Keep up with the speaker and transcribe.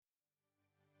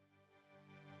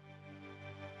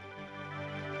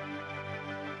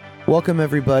Welcome,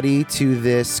 everybody, to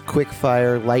this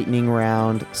quickfire lightning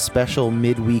round special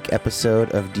midweek episode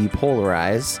of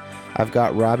Depolarize. I've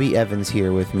got Robbie Evans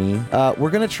here with me. We're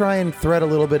going to try and thread a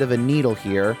little bit of a needle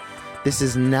here. This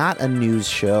is not a news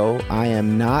show. I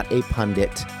am not a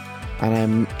pundit, and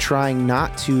I'm trying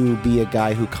not to be a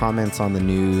guy who comments on the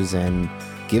news and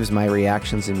gives my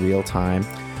reactions in real time.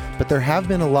 But there have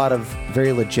been a lot of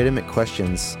very legitimate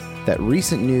questions that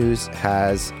recent news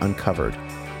has uncovered.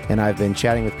 And I've been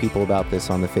chatting with people about this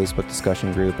on the Facebook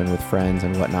discussion group and with friends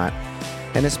and whatnot.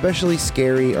 And especially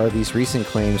scary are these recent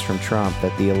claims from Trump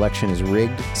that the election is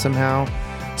rigged somehow.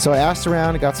 So I asked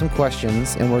around and got some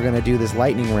questions, and we're going to do this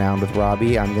lightning round with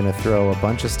Robbie. I'm going to throw a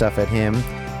bunch of stuff at him.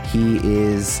 He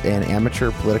is an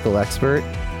amateur political expert,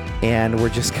 and we're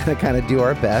just going to kind of do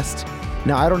our best.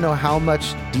 Now, I don't know how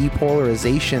much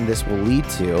depolarization this will lead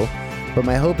to, but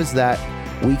my hope is that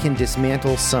we can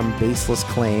dismantle some baseless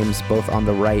claims both on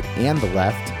the right and the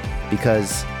left,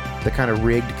 because the kind of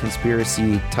rigged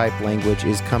conspiracy type language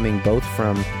is coming both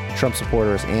from Trump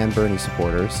supporters and Bernie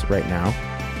supporters right now.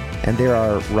 And there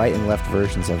are right and left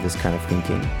versions of this kind of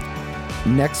thinking.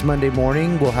 Next Monday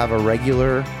morning, we'll have a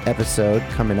regular episode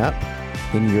coming up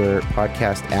in your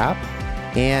podcast app.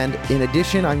 And in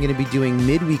addition, I'm going to be doing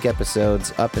midweek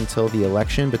episodes up until the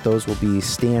election, but those will be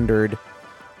standard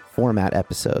format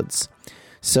episodes.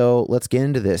 So let's get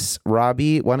into this.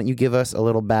 Robbie, why don't you give us a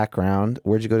little background?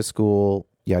 Where'd you go to school?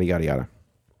 Yada, yada, yada.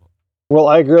 Well,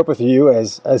 I grew up with you,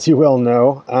 as you well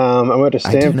know. I went to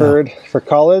Stanford for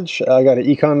college. I got an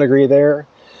econ degree there.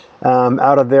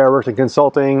 Out of there, I worked in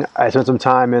consulting. I spent some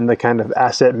time in the kind of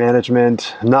asset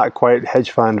management, not quite hedge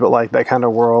fund, but like that kind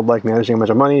of world, like managing a bunch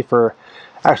of money for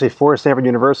Stanford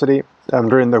University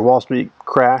during the Wall Street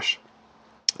crash.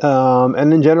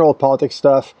 And in general, politics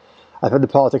stuff. I've had the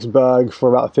politics bug for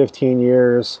about 15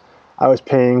 years. I was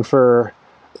paying for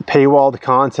paywalled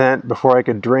content before I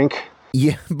could drink.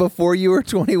 Yeah, before you were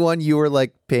 21, you were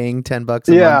like paying $10 a month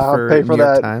for I'll pay for New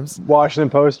York that Times.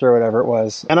 Washington Post or whatever it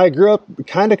was. And I grew up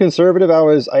kind of conservative.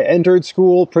 I entered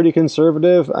school pretty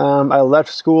conservative. I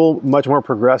left school much more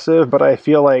progressive, but I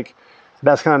feel like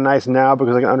that's kind of nice now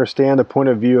because I can understand the point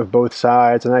of view of both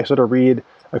sides, and I sort of read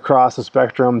across the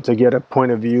spectrum to get a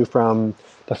point of view from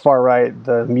the far right,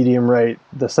 the medium right,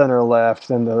 the center left,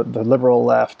 and the liberal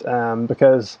left,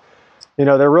 because, you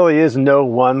know, there really is no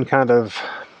one kind of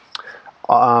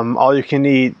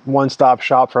all-you-can-eat, one-stop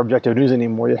shop for objective news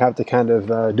anymore. You have to kind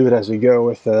of do it as you go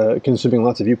with consuming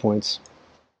lots of viewpoints.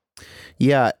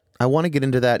 Yeah, I want to get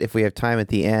into that if we have time at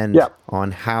the end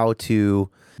on how to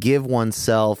give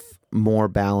oneself more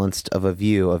balanced of a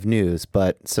view of news,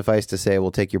 but suffice to say, we'll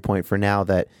take your point for now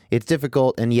that it's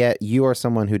difficult, and yet you are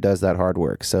someone who does that hard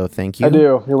work. So thank you. I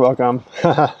do. You're welcome.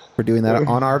 For doing that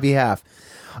on our behalf.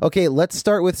 Okay, let's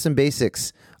start with some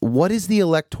basics. What is the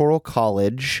Electoral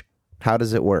College? How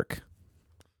does it work?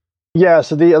 Yeah,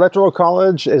 so the Electoral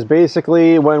College is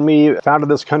basically when we founded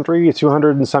this country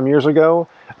 200 and some years ago,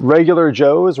 regular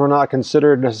Joes were not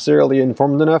considered necessarily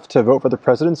informed enough to vote for the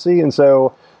presidency, and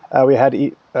so we had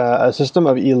a system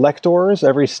of electors.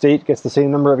 Every state gets the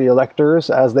same number of electors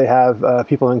as they have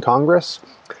people in Congress.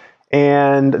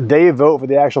 And they vote for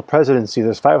the actual presidency.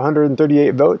 There's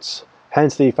 538 votes,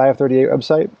 hence the 538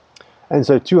 website. And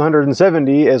so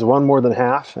 270 is one more than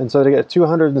half. And so to get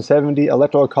 270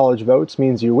 Electoral College votes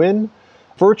means you win.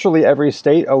 Virtually every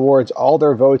state awards all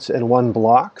their votes in one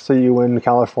block. So you win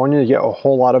California, you get a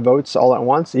whole lot of votes all at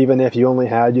once, even if you only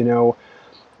had,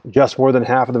 just more than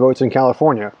half of the votes in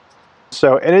California.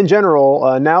 So, and in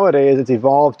general, nowadays it's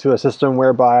evolved to a system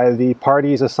whereby the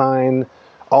parties assign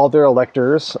all their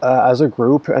electors as a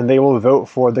group, and they will vote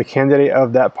for the candidate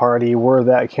of that party were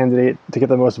that candidate to get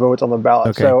the most votes on the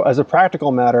ballot. Okay. So as a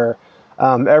practical matter,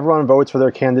 everyone votes for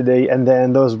their candidate, and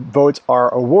then those votes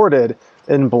are awarded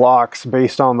in blocks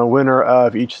based on the winner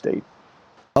of each state.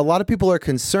 A lot of people are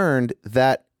concerned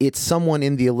that it's someone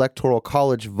in the Electoral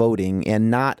College voting and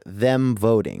not them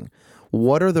voting.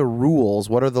 What are the rules?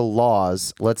 What are the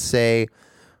laws? Let's say,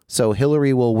 so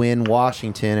Hillary will win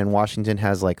Washington, and Washington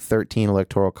has like 13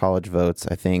 Electoral College votes,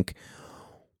 I think.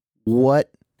 What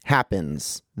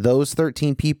happens? Those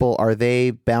 13 people, are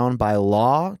they bound by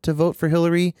law to vote for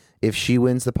Hillary if she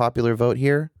wins the popular vote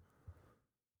here?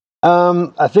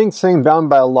 I think saying bound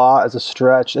by law is a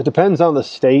stretch. It depends on the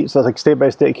state. So it's like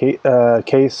state-by-state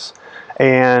case.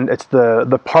 And it's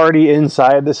the party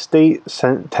inside the state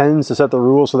tends to set the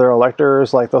rules for their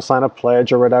electors, like they'll sign a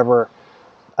pledge or whatever.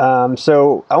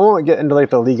 So I won't get into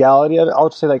like the legality of it. I'll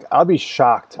just say like I would be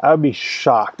shocked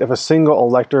if a single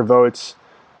elector votes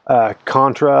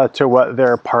contra to what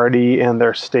their party and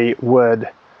their state would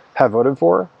have voted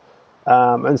for.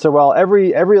 And so while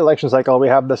every election cycle, we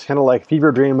have this kind of like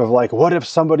fever dream of like, what if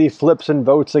somebody flips and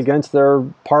votes against their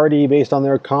party based on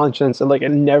their conscience? And like, it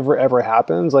never, ever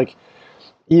happens. Like,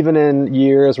 even in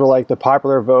years where like the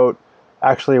popular vote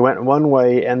actually went one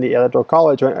way and the electoral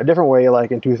college went a different way,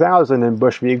 like in 2000 in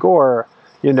Bush v. Gore,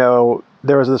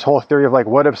 there was this whole theory of like,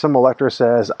 what if some elector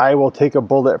says, I will take a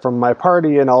bullet from my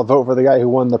party and I'll vote for the guy who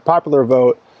won the popular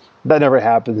vote? That never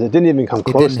happens. It didn't even come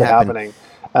close to happening.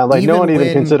 Like, no one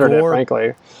even considered it,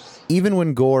 frankly. Even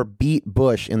when Gore beat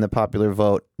Bush in the popular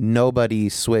vote, nobody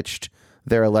switched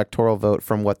their electoral vote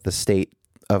from what their state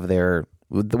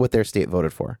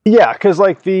voted for. Yeah, because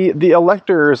like the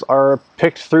electors are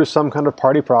picked through some kind of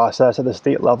party process at the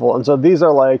state level, and so these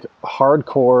are like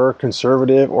hardcore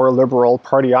conservative or liberal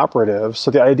party operatives.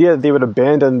 So the idea that they would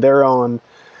abandon their own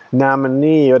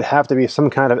nominee would have to be some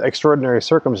kind of extraordinary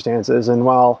circumstances. And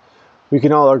while we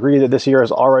can all agree that this year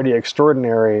is already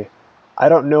extraordinary, I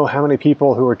don't know how many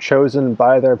people who were chosen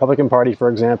by the Republican Party, for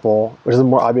example, which is a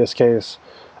more obvious case,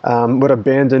 would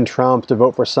abandon Trump to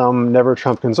vote for some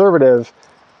never-Trump conservative,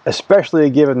 especially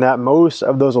given that most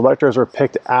of those electors were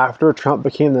picked after Trump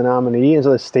became the nominee, and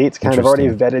so the states kind of already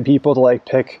vetted people to like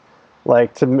pick,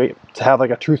 like to have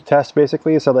like a truth test,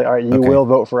 basically. So like, all right, you will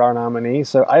vote for our nominee.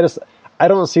 So I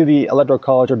don't see the Electoral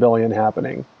College rebellion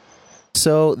happening.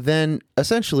 So then,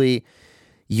 essentially,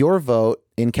 your vote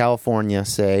in California,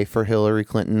 say, for Hillary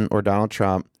Clinton or Donald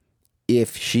Trump,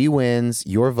 if she wins,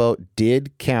 your vote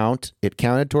did count. It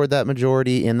counted toward that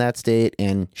majority in that state,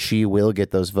 and she will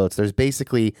get those votes. There's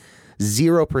basically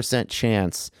 0%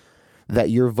 chance that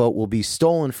your vote will be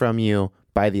stolen from you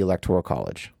by the Electoral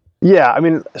College. Yeah, I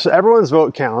mean, so everyone's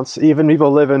vote counts. Even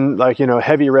people live in like,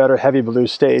 heavy red or heavy blue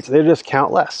states, they just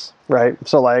count less, right?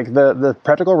 So like the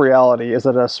practical reality is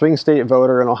that a swing state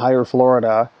voter in Ohio or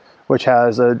Florida, which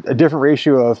has a different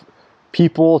ratio of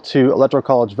people to electoral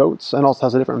college votes and also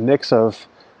has a different mix of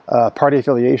party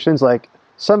affiliations, like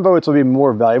some votes will be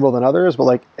more valuable than others, but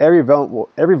like every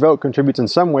vote contributes in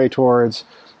some way towards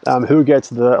who gets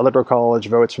the electoral college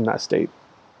votes from that state.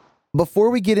 Before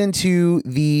we get into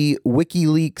the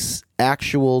WikiLeaks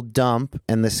actual dump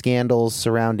and the scandals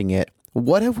surrounding it,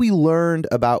 what have we learned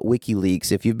about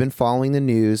WikiLeaks? If you've been following the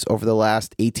news over the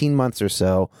last 18 months or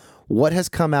so, what has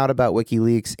come out about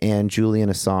WikiLeaks and Julian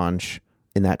Assange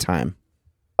in that time?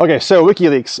 Okay, so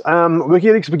WikiLeaks.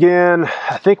 WikiLeaks began,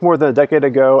 I think, more than a decade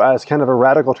ago as kind of a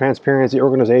radical transparency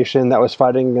organization that was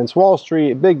fighting against Wall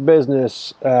Street, big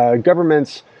business,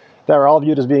 governments that were all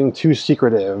viewed as being too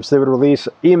secretive. So they would release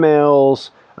emails,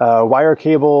 wire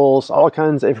cables, all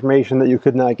kinds of information that you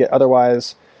could not get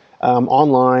otherwise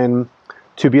online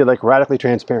to be like radically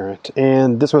transparent.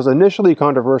 And this was initially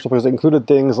controversial because it included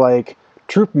things like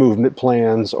troop movement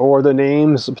plans or the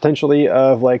names potentially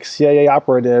of like CIA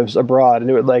operatives abroad, and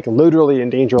it would like literally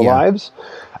endanger lives.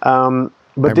 But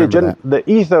the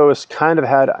ethos kind of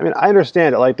had, I mean, I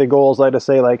understand it, like the goals like to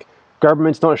say like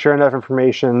governments don't share enough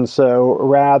information, so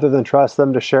rather than trust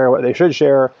them to share what they should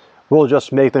share, we'll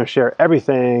just make them share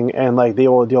everything and like they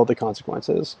will deal with the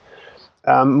consequences.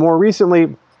 More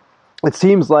recently, it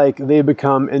seems like they've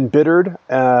become embittered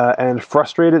and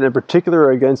frustrated, in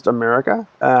particular against America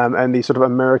and the sort of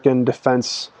American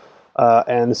defense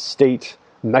and state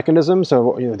mechanism.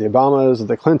 So, the Obamas,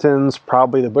 the Clintons,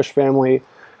 probably the Bush family,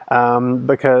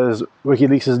 because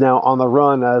WikiLeaks is now on the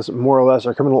run as more or less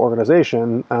a criminal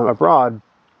organization abroad.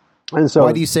 And so,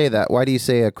 why do you say that? Why do you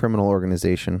say a criminal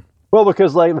organization? Well,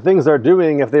 because like the things they're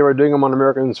doing, if they were doing them on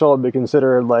American soil, would be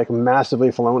considered like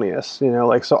massively felonious.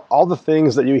 So all the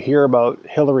things that you hear about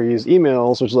Hillary's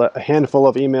emails, which is a handful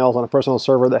of emails on a personal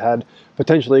server that had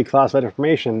potentially classified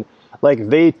information, like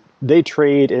they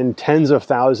trade in tens of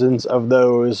thousands of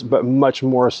those, but much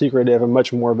more secretive and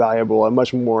much more valuable and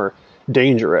much more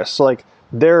dangerous. So like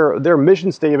their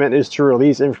mission statement is to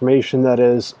release information that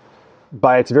is,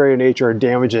 by its very nature,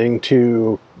 damaging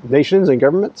to nations and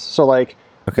governments. So like.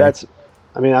 Okay.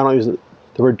 I don't use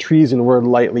the word treason word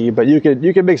lightly, but you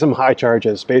could make some high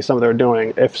charges based on what they're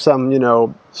doing. If some,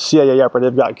 CIA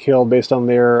operative got killed based on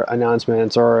their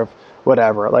announcements or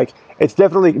whatever, like it's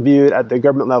definitely viewed at the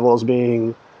government level as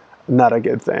being not a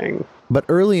good thing. But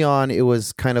early on, it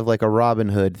was kind of like a Robin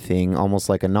Hood thing, almost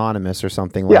like anonymous or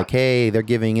something like, hey, they're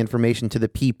giving information to the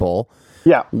people.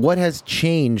 Yeah. What has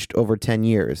changed over 10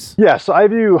 years? Yeah, so I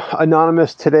view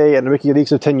Anonymous today and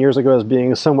WikiLeaks of 10 years ago as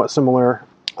being somewhat similar.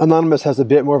 Anonymous has a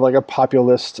bit more of like a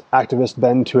populist activist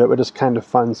bend to it, which is kind of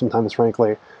fun sometimes,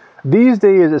 frankly. These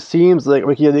days, it seems like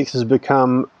WikiLeaks has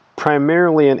become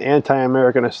primarily an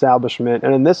anti-American establishment.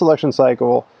 And in this election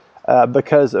cycle,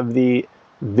 because of the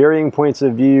varying points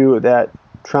of view that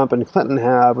Trump and Clinton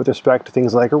have with respect to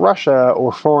things like Russia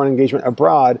or foreign engagement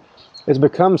abroad, it's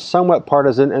become somewhat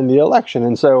partisan in the election.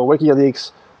 And so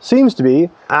WikiLeaks seems to be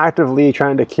actively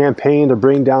trying to campaign to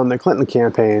bring down the Clinton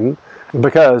campaign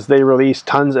because they release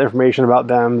tons of information about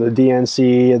them, the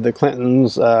DNC, the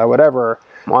Clintons, whatever,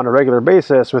 on a regular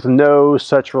basis with no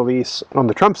such release on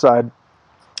the Trump side.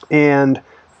 And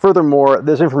furthermore,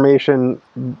 this information,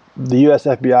 the US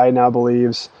FBI now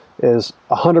believes, is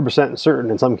 100%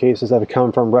 certain in some cases that have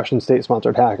come from Russian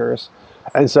state-sponsored hackers.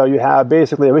 And so you have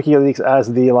basically WikiLeaks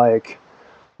as the, like,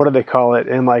 what do they call it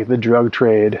in, like, the drug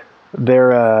trade?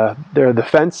 They're the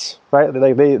fence, right?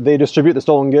 They distribute the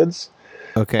stolen goods.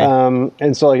 Okay.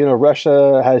 And so,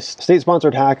 Russia has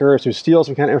state-sponsored hackers who steal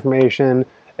some kind of information.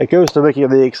 It goes to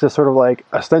WikiLeaks, this sort of like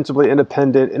ostensibly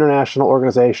independent international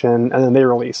organization, and then they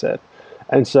release it.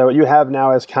 And so what you have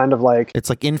now is kind of like... It's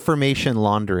like information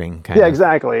laundering. Yeah,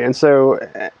 exactly. And so,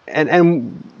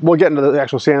 and we'll get into the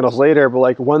actual scandals later, but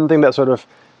like one thing that sort of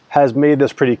has made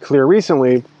this pretty clear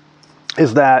recently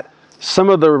is that some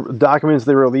of the documents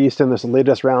they released in this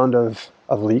latest round of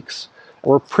leaks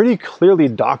were pretty clearly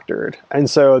doctored. And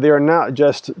so they are not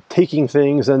just taking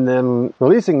things and then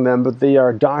releasing them, but they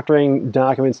are doctoring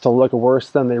documents to look worse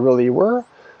than they really were.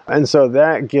 And so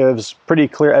that gives pretty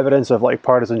clear evidence of like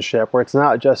partisanship, where it's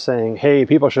not just saying, hey,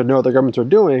 people should know what their governments are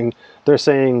doing. They're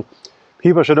saying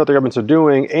people should know what their governments are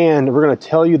doing, and we're going to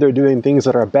tell you they're doing things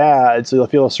that are bad, so you'll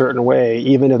feel a certain way,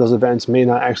 even if those events may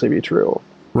not actually be true.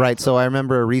 Right. So I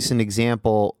remember a recent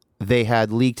example. They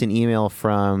had leaked an email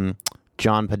from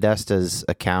John Podesta's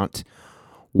account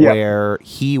where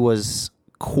he was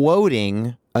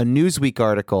quoting a Newsweek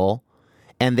article,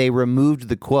 and they removed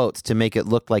the quotes to make it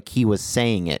look like he was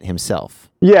saying it himself.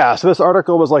 Yeah, so this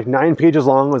article was like 9 pages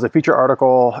long. It was a feature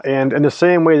article. And in the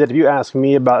same way that if you ask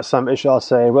me about some issue, I'll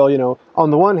say, well, on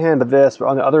the one hand of this, but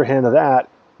on the other hand of that,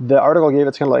 the article gave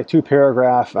it's kind of like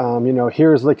 2-paragraph,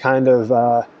 here's the kind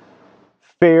of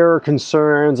fair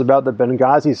concerns about the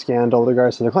Benghazi scandal with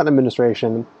regards to the Clinton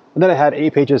administration. And then it had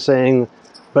 8 pages saying,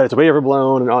 but it's way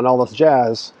overblown and all this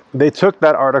jazz. They took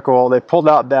that article, they pulled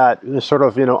out that sort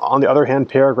of, on the other hand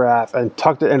paragraph and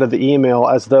tucked it into the email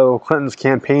as though Clinton's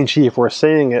campaign chief were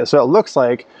saying it. So it looks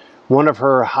like one of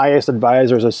her highest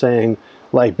advisors is saying,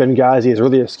 like, Benghazi is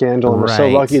really a scandal and we're so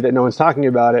lucky that no one's talking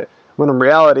about it. When in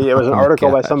reality, it was an article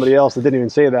by somebody else that didn't even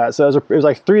say that. So it was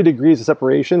like 3 degrees of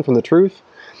separation from the truth.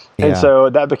 And so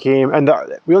that became,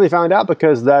 we only found out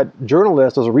because that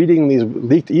journalist was reading these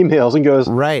leaked emails and goes,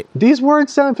 these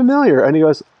words sound familiar. And he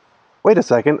goes, wait a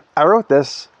second, I wrote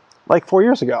this like 4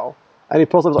 years ago. And he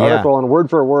pulls up his article and word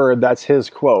for word, that's his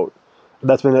quote.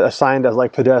 That's been assigned as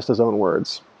like Podesta's own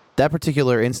words. That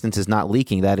particular instance is not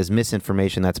leaking. That is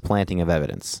misinformation. That's planting of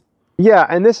evidence. Yeah,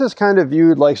 and this is kind of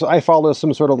viewed like, so I follow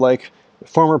some sort of like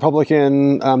former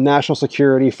Republican national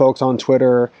security folks on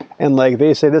Twitter, and like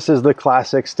they say this is the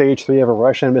classic stage 3 of a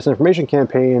Russian misinformation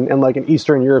campaign and like an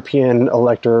Eastern European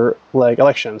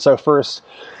election. So first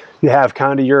you have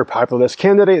kind of your populist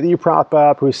candidate that you prop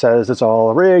up who says it's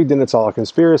all rigged and it's all a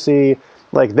conspiracy.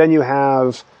 Like then you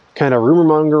have kind of rumor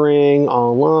mongering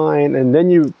online, and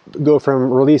then you go from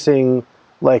releasing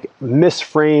like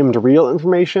misframed real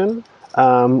information,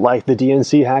 like the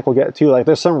DNC hack we'll get to. Like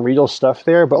there's some real stuff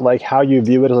there, but like how you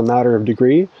view it is a matter of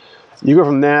degree. You go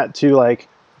from that to like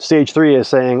stage 3 is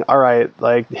saying, all right,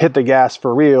 like hit the gas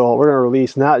for real. We're going to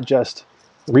release not just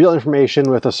real information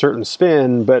with a certain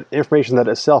spin, but information that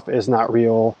itself is not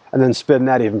real, and then spin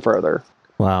that even further.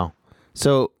 Wow.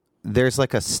 So there's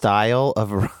like a style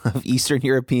of Eastern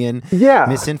European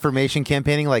misinformation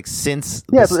campaigning, like since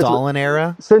the Stalin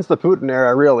era? Since the Putin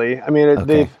era, really. I mean,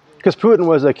 because Putin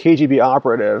was a KGB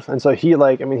operative, and so he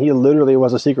literally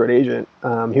was a secret agent.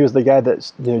 He was the guy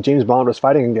that James Bond was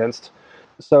fighting against.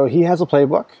 So he has a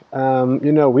playbook.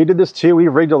 We did this too. We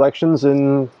rigged elections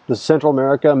in the Central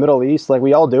America, Middle East. Like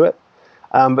we all do it.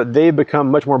 But they've become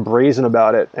much more brazen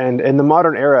about it. And in the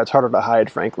modern era, it's harder to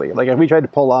hide, frankly. Like if we tried to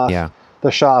pull off the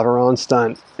Shah of Iran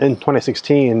stunt in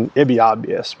 2016, it'd be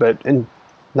obvious. But in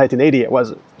 1980, it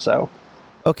wasn't. So.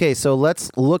 Okay, so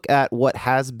let's look at what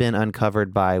has been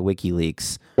uncovered by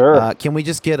WikiLeaks. Sure. Can we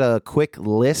just get a quick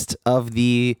list of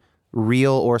the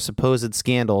real or supposed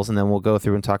scandals, and then we'll go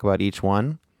through and talk about each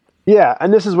one? Yeah,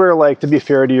 and this is where, like, to be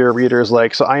fair to your readers,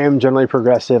 like, so I am generally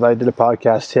progressive. I did a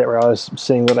podcast hit where I was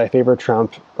saying that I favor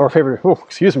Trump, or favor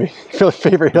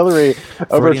Hillary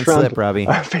over Trump. Slip, Robbie.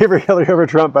 Favor Hillary over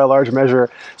Trump by a large measure.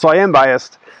 So I am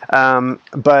biased,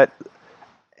 but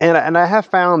I have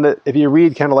found that if you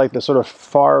read kind of like the sort of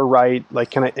far right,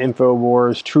 like kind of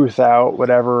InfoWars, Truth Out,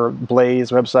 whatever,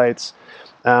 Blaze websites,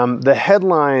 the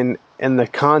headline and the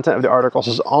content of the articles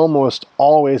is almost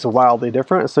always wildly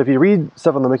different. So if you read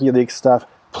stuff on the WikiLeaks stuff,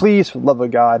 please, for the love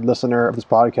of God, listener of this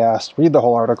podcast, read the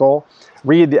whole article.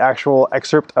 Read the actual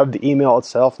excerpt of the email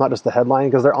itself, not just the headline,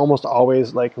 because they're almost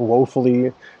always like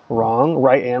woefully wrong,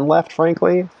 right and left,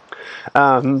 frankly.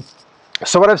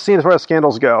 So what I've seen as far as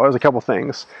scandals go, there's a couple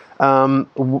things.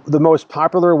 The most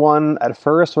popular one at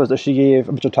first was that she gave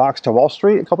a bunch of talks to Wall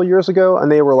Street a couple years ago,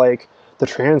 and they were like, the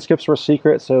transcripts were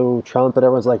secret, so Trump and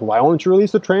everyone's like, why won't you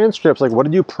release the transcripts? Like, what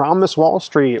did you promise Wall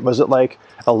Street? Was it like,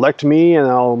 elect me and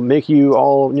I'll make you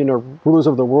all, rulers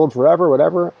of the world forever,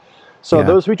 whatever? So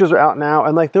those features are out now,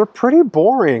 and like they're pretty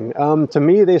boring. To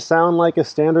me, they sound like a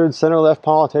standard center-left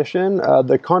politician.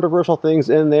 The controversial things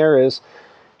in there is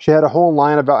she had a whole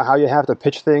line about how you have to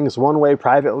pitch things one way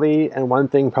privately and one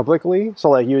thing publicly. So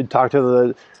like you would talk to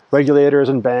the regulators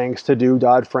and banks to do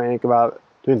Dodd-Frank about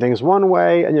doing things one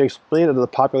way, and you explain it to the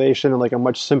population in like a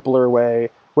much simpler way,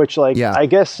 which I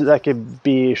guess that could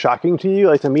be shocking to you.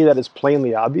 Like to me, that is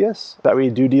plainly obvious that we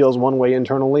do deals one way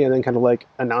internally and then kind of like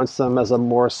announce them as a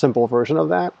more simple version of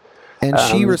that. And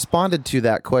she responded to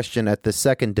that question at the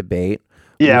second debate.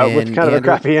 Yeah, with kind of a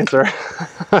crappy answer.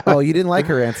 Oh, you didn't like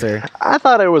her answer? I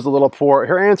thought it was a little poor.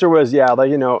 Her answer was,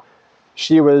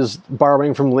 she was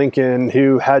borrowing from Lincoln,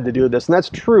 who had to do this. And that's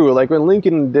true. Like when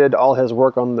Lincoln did all his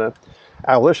work on the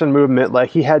abolition movement,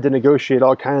 like he had to negotiate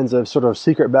all kinds of sort of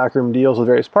secret backroom deals with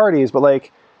various parties. But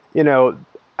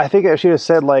I think if she had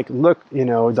said like, look,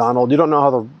 Donald, you don't know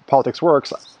how the politics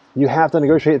works. You have to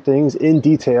negotiate things in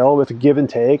detail with give and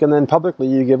take, and then publicly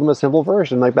you give them a simple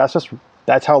version. Like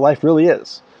that's how life really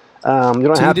is. You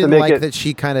don't have to make it that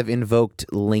she kind of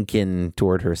invoked Lincoln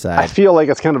toward her side. I feel like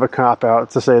it's kind of a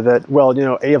cop-out to say that, well,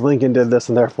 Abe Lincoln did this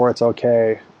and therefore it's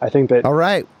okay. I think that... All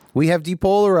right. We have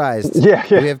depolarized. Yeah.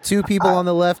 We have two people on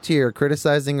the left here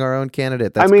criticizing our own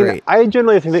candidate. That's great. I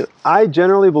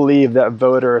generally believe that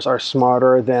voters are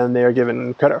smarter than they're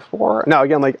given credit for. Now,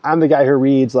 again, like I'm the guy who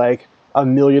reads like a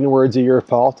million words a year of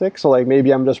politics, so like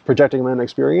maybe I'm just projecting my own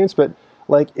experience, but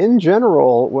like in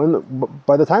general,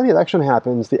 by the time the election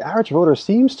happens, the average voter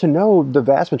seems to know the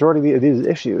vast majority of these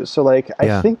issues. So like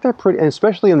I think they're pretty, and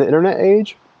especially in the internet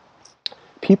age,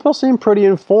 people seem pretty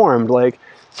informed. Like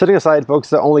setting aside folks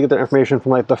that only get their information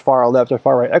from like the far left or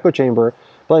far right echo chamber,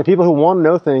 but like people who want to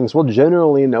know things will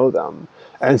generally know them.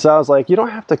 And so I was like, you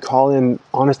don't have to call in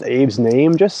Honest Abe's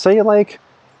name, just say like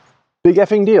big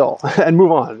effing deal and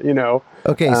move on,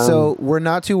 Okay, so we're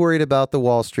not too worried about the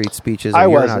Wall Street speeches. I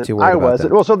wasn't. Not too worried about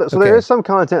wasn't. Well, so there is some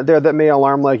content there that may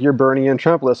alarm like your Bernie and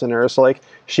Trump listeners. So like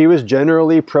she was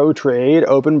generally pro-trade,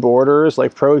 open borders,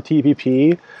 like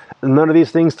pro-TPP. None of these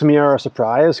things to me are a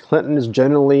surprise. Clinton is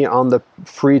generally on the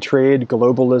free trade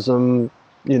globalism,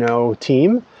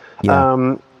 team.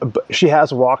 Yeah. But she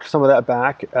has walked some of that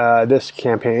back this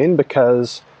campaign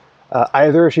because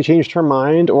either she changed her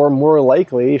mind or more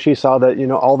likely she saw that,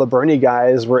 all the Bernie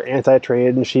guys were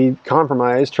anti-trade and she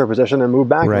compromised her position and moved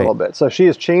back a little bit. So she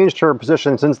has changed her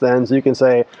position since then. So you can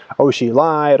say, oh, she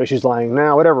lied or she's lying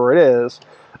now, whatever it is.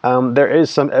 There is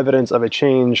some evidence of a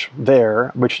change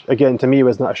there, which again, to me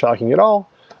was not shocking at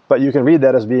all, but you can read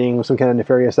that as being some kind of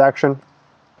nefarious action.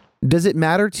 Does it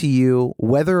matter to you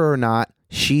whether or not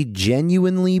she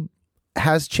genuinely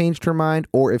has changed her mind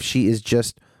or if she is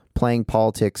just playing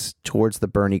politics towards the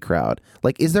Bernie crowd?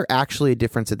 Like, is there actually a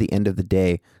difference at the end of the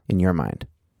day in your mind?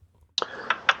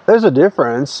 There's a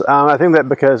difference. I think that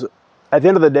because at the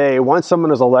end of the day, once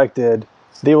someone is elected,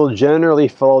 they will generally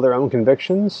follow their own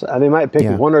convictions. They might pick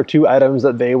one or two items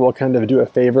that they will kind of do a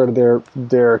favor to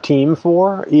their team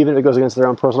for, even if it goes against their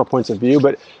own personal points of view.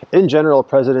 But in general,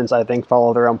 presidents, I think,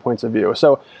 follow their own points of view.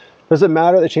 So does it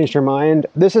matter that changed her mind?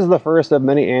 This is the first of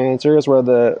many answers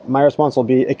where my response will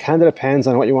be, it kind of depends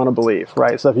on what you want to believe,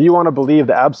 right? So if you want to believe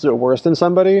the absolute worst in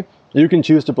somebody, you can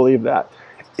choose to believe that.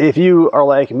 If you are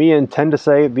like me and tend to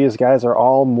say these guys are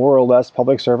all more or less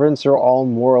public servants or all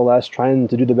more or less trying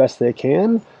to do the best they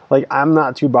can, like I'm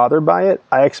not too bothered by it.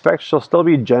 I expect she'll still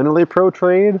be generally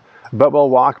pro-trade, but will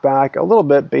walk back a little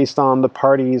bit based on the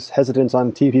party's hesitance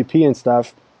on TPP and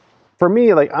stuff. For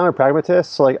me, like I'm a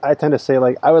pragmatist, so like I tend to say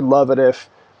like I would love it if,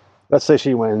 let's say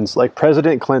she wins, like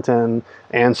President Clinton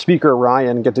and Speaker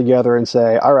Ryan get together and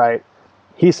say, all right,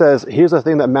 he says, here's the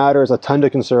thing that matters a ton to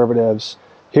conservatives.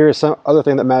 Here's some other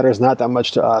thing that matters not that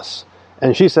much to us.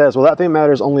 And she says, well, that thing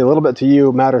matters only a little bit to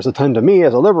you, matters a ton to me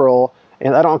as a liberal,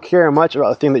 and I don't care much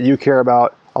about the thing that you care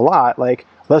about a lot. Like,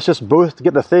 let's just both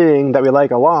get the thing that we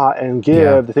like a lot and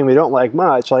give the thing we don't like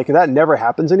much. Like, that never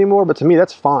happens anymore, but to me,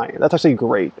 that's fine. That's actually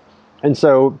great. And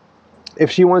so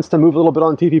if she wants to move a little bit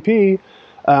on TPP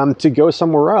to go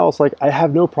somewhere else, like I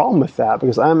have no problem with that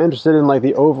because I'm interested in like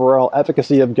the overall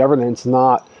efficacy of governance,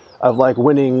 not of like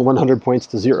winning 100 points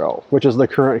to 0, which is the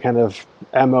current kind of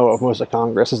MO of most of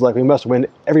Congress, is like we must win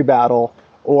every battle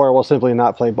or we'll simply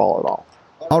not play ball at all.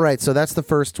 All right, so that's the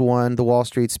first one, the Wall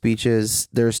Street speeches.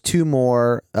 There's two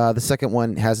more. The second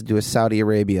one has to do with Saudi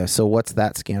Arabia. So what's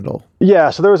that scandal?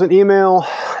 Yeah, so there was an email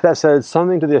that said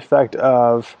something to the effect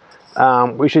of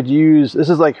we should use, this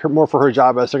is like more for her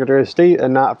job as Secretary of State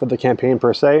and not for the campaign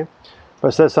per se, but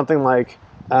it says something like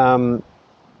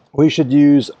we should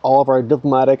use all of our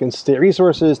diplomatic and state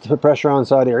resources to put pressure on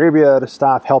Saudi Arabia to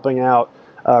stop helping out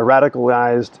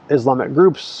radicalized Islamic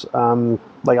groups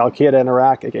like Al-Qaeda in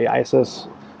Iraq, aka ISIS,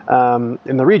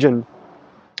 in the region.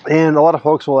 And a lot of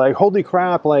folks were like, holy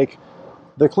crap, like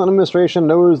the Clinton administration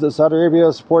knows that Saudi Arabia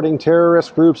is supporting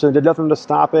terrorist groups and did nothing to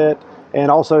stop it. And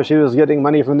also she was getting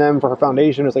money from them for her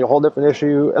foundation. It's like a whole different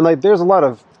issue. And like there's a lot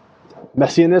of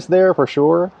messiness there for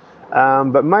sure.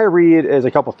 But my read is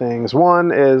a couple things.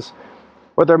 One is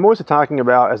what they're mostly talking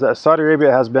about is that Saudi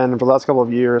Arabia has been, for the last couple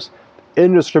of years,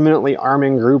 indiscriminately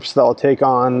arming groups that will take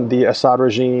on the Assad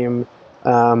regime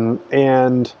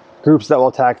and groups that will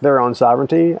attack their own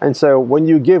sovereignty. And so when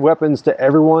you give weapons to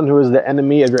everyone who is the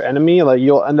enemy of your enemy, like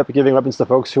you'll end up giving weapons to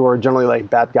folks who are generally like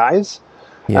bad guys.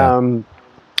 Yeah.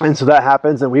 And so that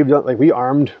happens, and we've done, like, we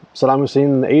armed Saddam Hussein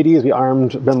in the 80s, we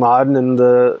armed bin Laden in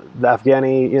the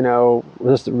Afghani,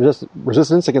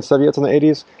 resistance against Soviets in the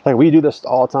 80s. Like, we do this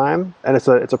all the time, and it's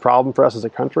a problem for us as a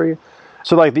country.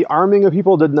 So, like, the arming of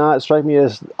people did not strike me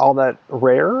as all that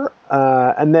rare.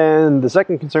 And then the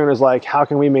second concern is, like, how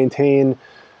can we maintain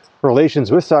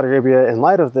relations with Saudi Arabia in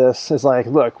light of this? Is like,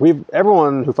 look,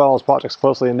 everyone who follows politics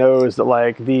closely knows that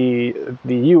like the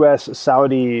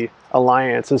U.S.-Saudi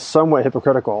alliance is somewhat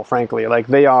hypocritical, frankly. Like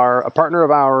they are a partner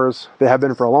of ours, they have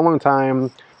been for a long, long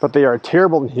time, but they are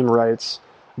terrible in human rights.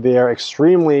 They are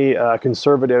extremely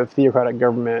conservative, theocratic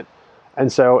government,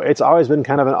 and so it's always been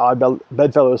kind of an odd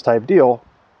bedfellows type deal.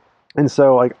 And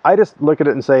so like I just look at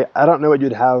it and say, I don't know what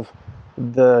you'd have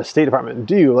the State Department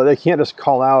do. Like they can't just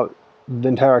call out the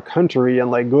entire country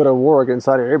and like go to war against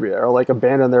Saudi Arabia or like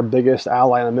abandon their biggest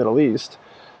ally in the Middle East.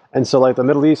 And so like the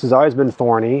Middle East has always been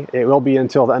thorny. It will be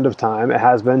until the end of time. It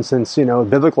has been since,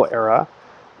 biblical era.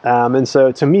 And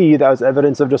so to me, that was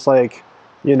evidence of just like,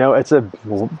 it's a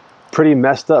pretty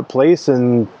messed up place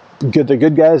and the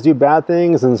good guys do bad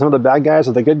things and some of the bad guys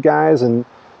are the good guys. And,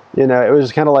 it was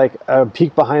just kind of like a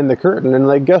peek behind the curtain. And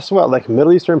like, guess what? Like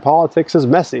Middle Eastern politics is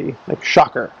messy, like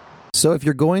shocker. So if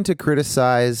you're going to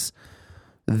criticize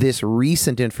this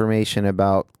recent information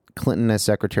about Clinton as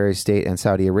Secretary of State and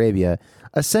Saudi Arabia,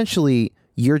 essentially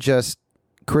you're just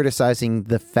criticizing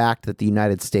the fact that the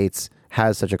United States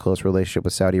has such a close relationship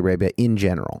with Saudi Arabia in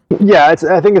general. Yeah,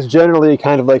 I think it's generally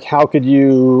kind of like, how could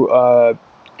you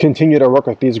continue to work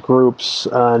with these groups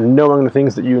knowing the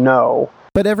things that you know?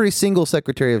 But every single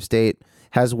Secretary of State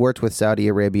has worked with Saudi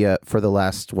Arabia for the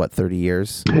last, 30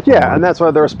 years? Yeah, and that's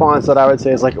why the response that I would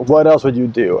say is like, what else would you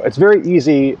do? It's very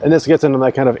easy, and this gets into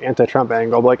my kind of anti-Trump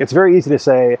angle, but like it's very easy to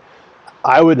say,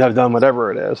 I would have done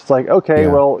whatever it is. It's like, okay,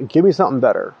 well, give me something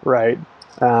better, right?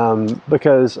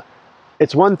 Because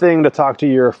it's one thing to talk to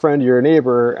your friend or your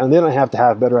neighbor, and they don't have to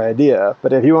have a better idea.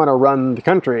 But if you want to run the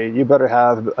country, you better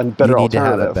have a better alternative. You need to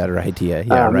have a better idea,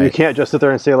 right. You can't just sit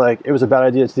there and say, like, it was a bad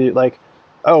idea to do, like,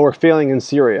 oh, we're failing in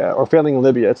Syria or failing in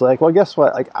Libya. It's like, well, guess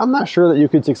what? Like, I'm not sure that you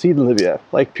could succeed in Libya,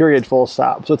 like, period, full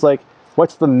stop. So it's like,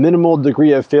 what's the minimal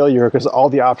degree of failure? Because all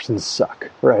the options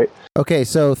suck, right? Okay,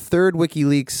 so third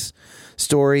WikiLeaks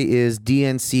story is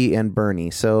DNC and Bernie.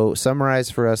 So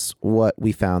summarize for us what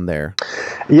we found there.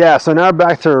 Yeah, so now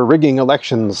back to rigging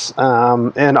elections.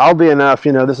 And oddly enough,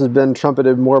 this has been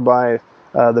trumpeted more by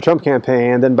the Trump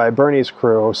campaign than by Bernie's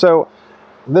crew. So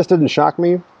this didn't shock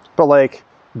me, but like,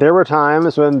 there were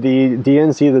times when the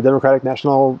DNC, the Democratic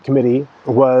National Committee,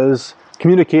 was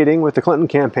communicating with the Clinton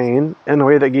campaign in a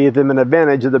way that gave them an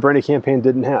advantage that the Bernie campaign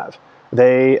didn't have.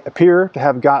 They appear to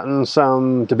have gotten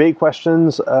some debate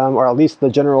questions, or at least the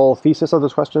general thesis of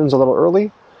those questions, a little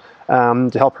early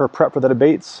to help her prep for the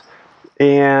debates.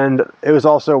 And it was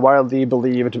also widely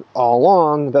believed all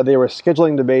along that they were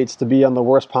scheduling debates to be on the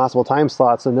worst possible time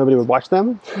slots and nobody would watch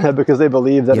them because they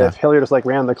believed that if Hillary just like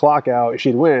ran the clock out,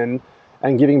 she'd win.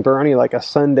 And giving Bernie like a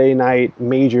Sunday night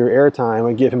major airtime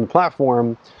would give him a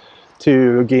platform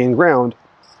to gain ground.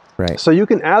 Right. So you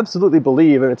can absolutely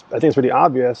believe, and I think it's pretty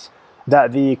obvious,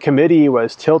 that the committee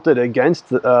was tilted against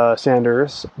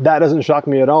Sanders. That doesn't shock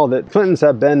me at all. That Clintons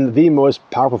have been the most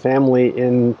powerful family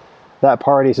in that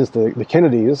party since the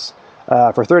Kennedys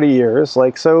for 30 years.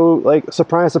 Like, so, like,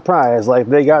 surprise, surprise. Like,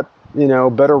 they got,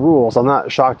 better rules. I'm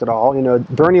not shocked at all.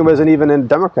 Bernie wasn't even a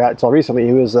Democrat until recently.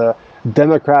 He was a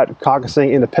Democrat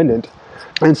caucusing independent.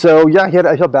 And so, yeah, he had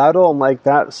an uphill battle, and like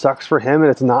that sucks for him,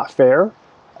 and it's not fair.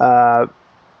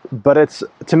 But it's,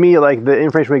 to me, like the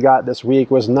information we got this week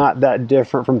was not that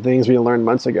different from things we learned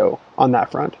months ago on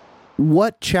that front.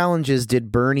 What challenges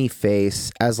did Bernie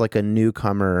face as like a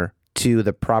newcomer to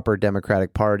the proper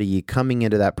Democratic Party coming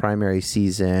into that primary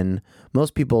season?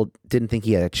 Most people didn't think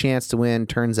he had a chance to win.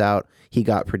 Turns out he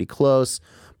got pretty close.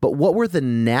 But what were the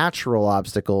natural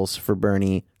obstacles for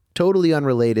Bernie, totally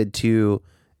unrelated to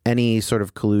any sort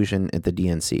of collusion at the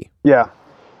DNC? Yeah.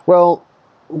 Well,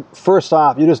 first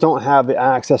off, you just don't have the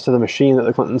access to the machine that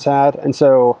the Clintons had. And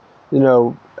so,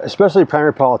 especially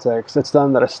primary politics, it's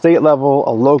done at a state level,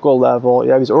 a local level.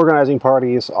 You have these organizing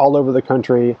parties all over the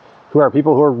country who are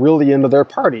people who are really into their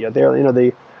party. They're,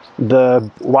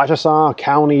 the Waukesha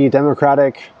County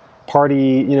Democratic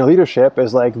Party, leadership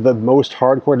is like the most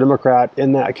hardcore Democrat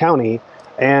in that county.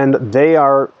 And they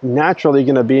are naturally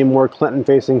going to be more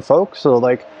Clinton-facing folks. So,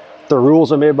 like, the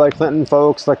rules are made by Clinton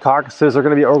folks. The caucuses are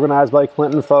going to be organized by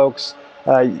Clinton folks.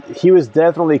 He was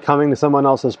definitely coming to someone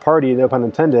else's party, no pun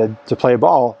intended, to play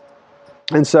ball.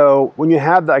 And so when you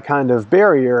have that kind of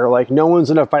barrier, like, no one's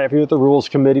going to fight for you with the rules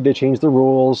committee to change the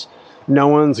rules. No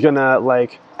one's going to,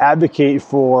 like, advocate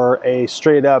for a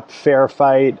straight-up fair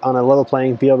fight on a level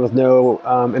playing field with no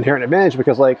inherent advantage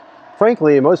because, like,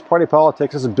 frankly, most party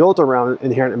politics is built around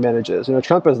inherent advantages.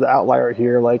 Trump is the outlier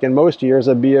here. Like, in most years,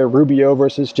 it'd be a Rubio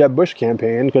versus Jeb Bush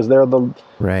campaign because they're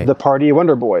the party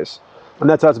wonder boys. And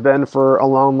that's how it's been for a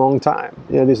long, long time.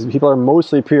 These people are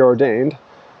mostly preordained.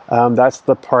 That's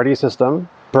the party system.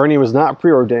 Bernie was not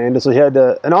preordained, and so he had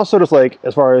to, and also just like,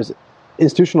 as far as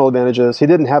institutional advantages, he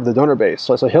didn't have the donor base.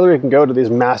 So Hillary can go to these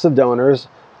massive donors.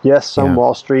 Yes, some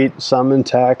Wall Street, some in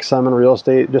tech, some in real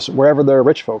estate, just wherever there are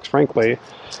rich folks, frankly.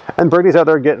 And Bernie's out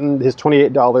there getting his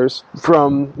 $28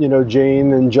 from,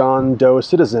 Jane and John Doe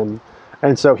Citizen.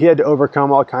 And so he had to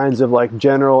overcome all kinds of like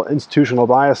general institutional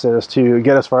biases to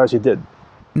get as far as he did.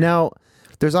 Now,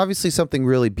 there's obviously something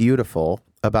really beautiful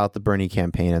about the Bernie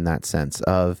campaign in that sense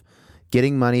of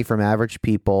getting money from average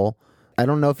people. I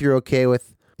don't know if you're okay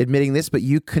with admitting this, but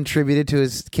you contributed to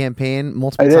his campaign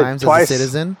multiple times as a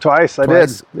citizen. Twice, I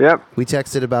did. Yep. We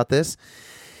texted about this.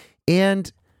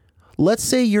 And let's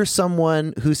say you're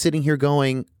someone who's sitting here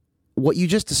going, what you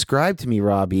just described to me,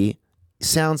 Robbie,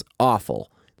 sounds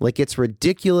awful. Like, it's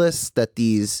ridiculous that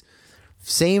these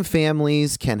same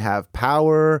families can have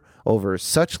power over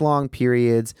such long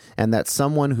periods, and that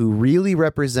someone who really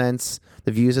represents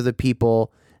the views of the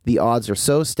people, the odds are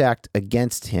so stacked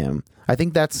against him. I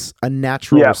think that's a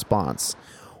natural response.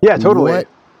 Yeah, totally.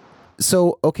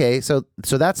 So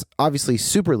that's obviously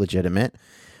super legitimate.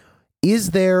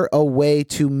 Is there a way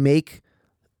to make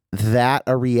that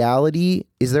a reality?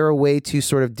 Is there a way to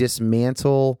sort of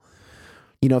dismantle,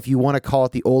 if you want to call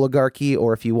it the oligarchy,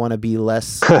 or if you want to be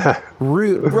less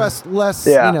rude, less,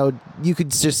 you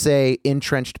could just say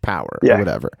entrenched power or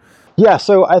whatever. Yeah,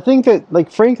 so I think that, like,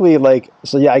 frankly,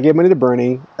 I gave money to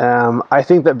Bernie. I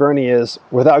think that Bernie is,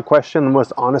 without question, the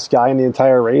most honest guy in the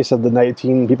entire race of the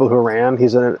 19 people who ran.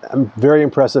 He's a very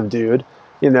impressive dude.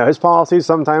 His policies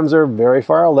sometimes are very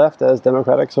far left, as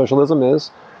democratic socialism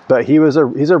is, but he's a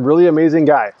really amazing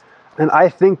guy. And I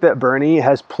think that Bernie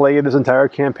has played his entire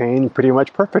campaign pretty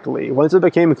much perfectly. Once it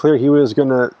became clear he was going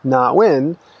to not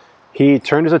win, he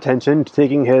turned his attention to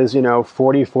taking his,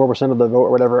 44% of the vote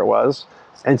or whatever it was,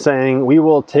 and saying, we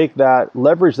will take that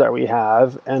leverage that we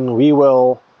have and we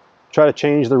will try to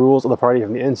change the rules of the party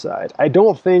from the inside. I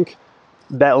don't think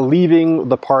that leaving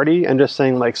the party and just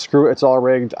saying, like, screw it, it's all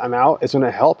rigged, I'm out, is going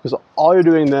to help, because all you're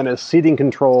doing then is ceding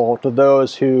control to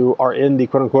those who are in the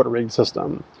quote-unquote rigged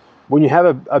system. When you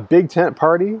have a big tent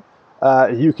party,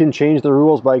 you can change the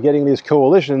rules by getting these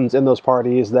coalitions in those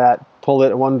parties that pull it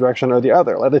in one direction or the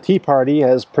other. Like the Tea Party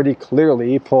has pretty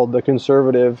clearly pulled the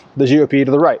GOP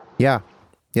to the right. Yeah,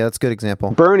 that's a good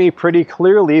example. Bernie pretty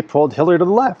clearly pulled Hillary to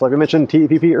the left. Like I mentioned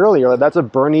TPP earlier. Like that's a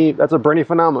Bernie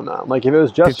phenomenon. Like if it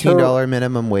was just $15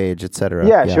 minimum wage, etc.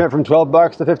 Yeah, she went from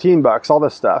 $12 to $15, all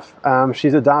this stuff.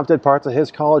 She's adopted parts of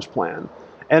his college plan.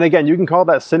 And again, you can call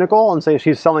that cynical and say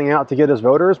she's selling out to get his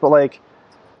voters, but like,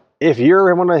 if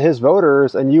you're one of his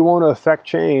voters and you want to affect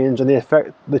change, and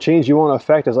the change you want to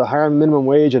affect is a higher minimum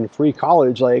wage and free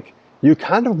college, like you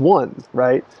kind of won,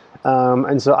 right?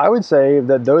 And so I would say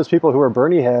that those people who are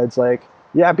Bernie heads, like,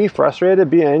 yeah, be frustrated,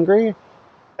 be angry,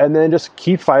 and then just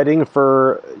keep fighting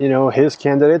for, his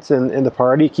candidates in the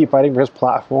party, keep fighting for his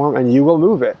platform, and you will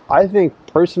move it. I think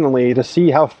personally, to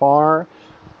see how far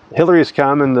Hillary's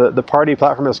come and the party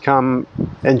platform has come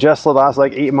in just the last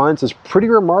 8 months is pretty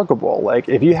remarkable. Like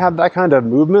if you have that kind of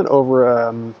movement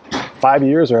over 5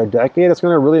 years or a decade, it's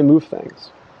going to really move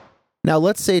things. Now,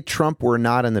 let's say Trump were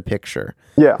not in the picture.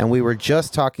 Yeah. And we were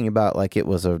just talking about like it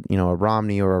was a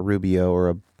Romney or a Rubio or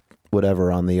a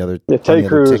whatever on the other. Yeah, Ted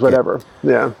Cruz, whatever.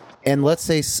 Yeah. And let's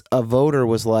say a voter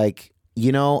was like,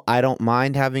 I don't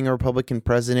mind having a Republican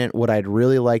president. What I'd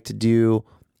really like to do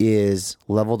is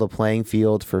level the playing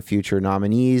field for future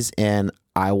nominees. And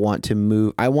I want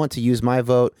to use my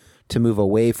vote to move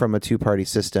away from a two-party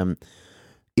system.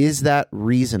 Is that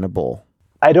reasonable?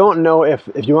 I don't know if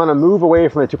you want to move away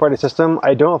from the two-party system,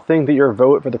 I don't think that your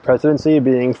vote for the presidency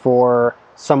being for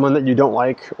someone that you don't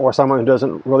like or someone who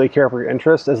doesn't really care for your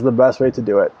interests is the best way to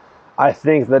do it. I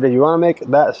think that if you want to make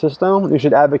that system, you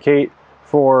should advocate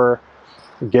for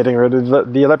getting rid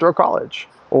of the Electoral College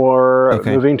or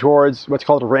moving towards what's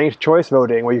called ranked choice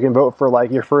voting, where you can vote for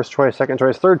like your first choice, second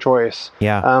choice, third choice,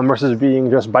 versus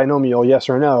being just binomial yes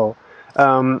or no.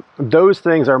 Those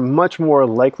things are much more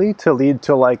likely to lead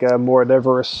to like a more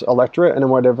diverse electorate and a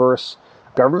more diverse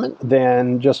government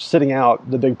than just sitting out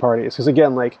the big parties. Because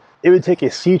again, like it would take a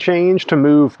sea change to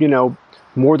move,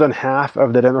 more than half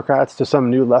of the Democrats to some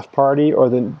new left party or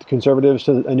the conservatives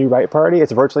to a new right party.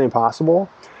 It's virtually impossible.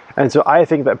 And so I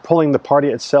think that pulling the party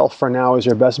itself for now is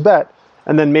your best bet.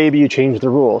 And then maybe you change the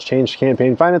rules, change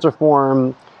campaign finance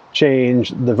reform, change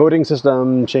the voting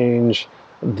system, change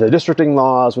the districting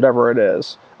laws, whatever it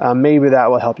is. Maybe that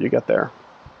will help you get there.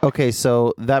 Okay,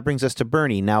 so that brings us to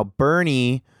Bernie. Now,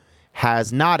 Bernie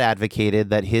has not advocated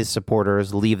that his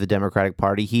supporters leave the Democratic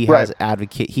Party. He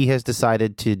has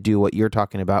decided to do what you're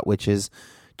talking about, which is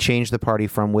change the party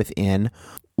from within.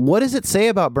 What does it say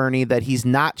about Bernie that he's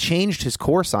not changed his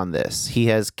course on this? He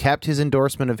has kept his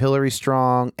endorsement of Hillary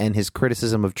strong, and his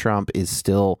criticism of Trump is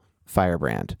still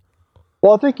firebrand.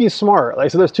 Well, I think he's smart.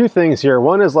 So there's two things here.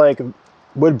 One is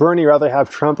would Bernie rather have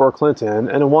Trump or Clinton?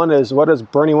 And one is, what does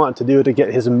Bernie want to do to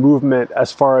get his movement as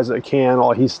far as it can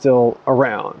while he's still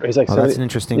around? He's that's an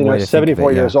interesting way to 74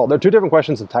 think of it, years old. They're two different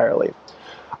questions entirely.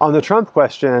 On the Trump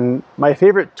question, my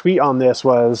favorite tweet on this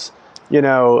was,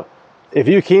 if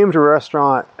you came to a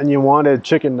restaurant and you wanted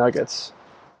chicken nuggets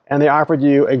and they offered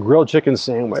you a grilled chicken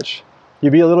sandwich,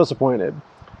 you'd be a little disappointed.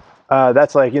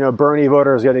 That's Bernie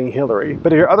voters getting Hillary.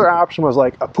 But if your other option was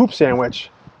like a poop sandwich,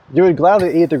 you would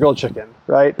gladly eat the grilled chicken,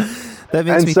 right? That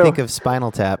makes me think of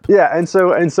Spinal Tap. Yeah, and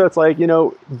so it's like,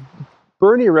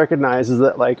 Bernie recognizes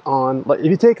that if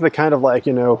you take the kind of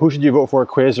who should you vote for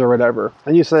quiz or whatever,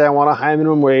 and you say I want a high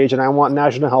minimum wage and I want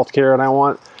national health care and I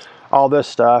want all this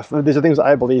stuff. These are things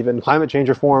I believe in. Climate change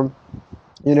reform.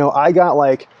 I got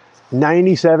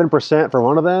 97% for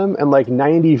one of them and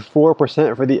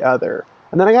 94% for the other.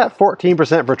 And then I got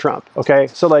 14% for Trump. Okay.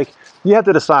 So you have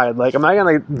to decide, am I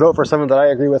going to vote for someone that I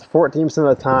agree with 14%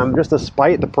 of the time, just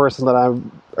despite the person that I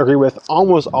agree with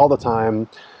almost all the time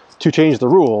to change the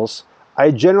rules?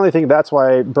 I generally think that's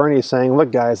why Bernie is saying,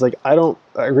 look, guys, I don't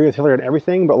agree with Hillary on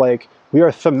everything, but we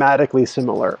are thematically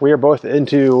similar. We are both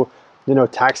into,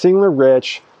 taxing the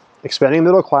rich, expanding the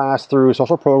middle class through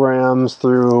social programs,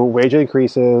 through wage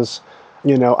increases.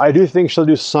 I do think she'll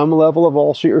do some level of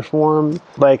Wall Street reform.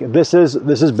 This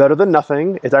is better than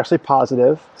nothing. It's actually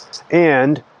positive.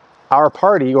 And our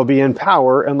party will be in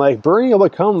power. And Bernie will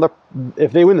become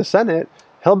if they win the Senate,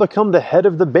 he'll become the head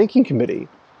of the banking committee.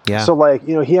 Yeah. So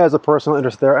he has a personal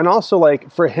interest there. And also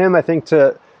for him, I think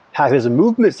to have his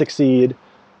movement succeed,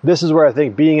 this is where I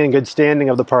think being in good standing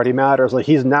of the party matters.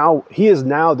 He is now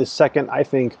the second, I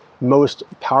think, most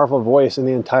powerful voice in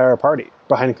the entire party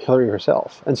behind Hillary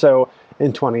herself. And so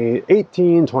in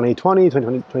 2018, 2020,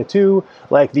 2022,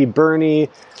 the Bernie,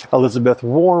 Elizabeth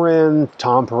Warren,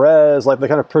 Tom Perez, the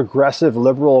kind of progressive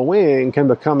liberal wing can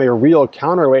become a real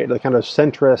counterweight to the kind of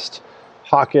centrist,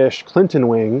 hawkish Clinton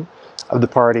wing of the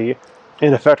party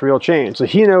and affect real change. So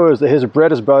he knows that his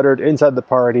bread is buttered inside the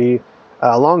party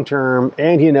long term,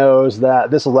 and he knows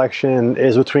that this election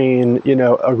is between,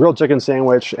 a grilled chicken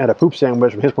sandwich and a poop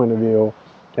sandwich from his point of view.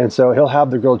 And so he'll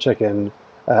have the grilled chicken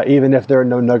even if there are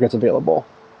no nuggets available.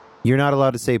 You're not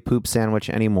allowed to say poop sandwich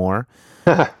anymore.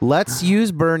 Let's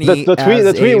use Bernie.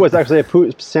 The tweet was actually a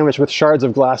poop sandwich with shards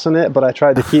of glass in it, but I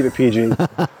tried to keep it PG.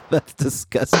 That's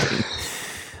disgusting.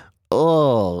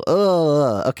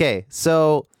 Okay.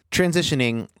 So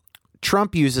transitioning,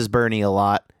 Trump uses Bernie a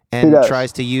lot and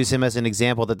tries to use him as an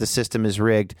example that the system is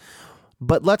rigged.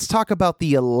 But let's talk about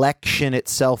the election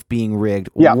itself being rigged.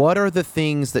 Yeah. What are the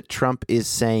things that Trump is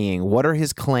saying? What are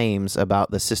his claims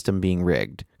about the system being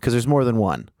rigged? Because there's more than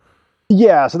one.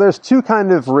 Yeah, so there's two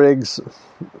kind of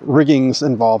riggings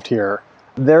involved here.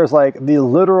 There's the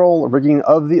literal rigging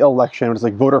of the election, which is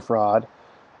voter fraud.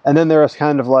 And then there's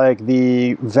kind of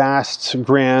the vast,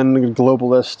 grand,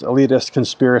 globalist, elitist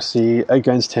conspiracy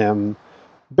against him.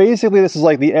 Basically, this is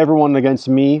the everyone against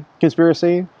me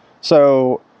conspiracy.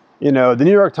 So, the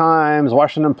New York Times,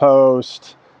 Washington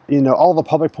Post, all the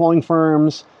public polling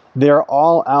firms, they're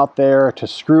all out there to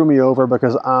screw me over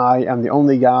because I am the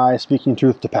only guy speaking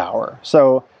truth to power.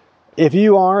 So if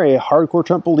you are a hardcore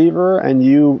Trump believer and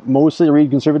you mostly read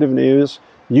conservative news,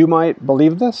 you might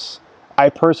believe this. I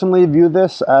personally view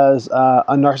this as a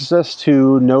narcissist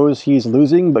who knows he's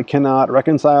losing but cannot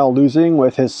reconcile losing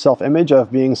with his self-image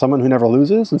of being someone who never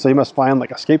loses, and so he must find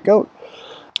like a scapegoat.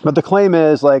 But the claim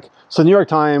is so New York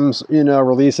Times,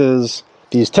 releases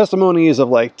these testimonies of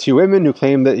like two women who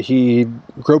claim that he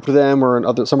groped them or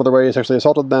in some other ways sexually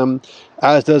assaulted them,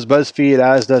 as does BuzzFeed,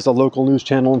 as does a local news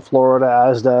channel in Florida,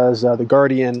 as does The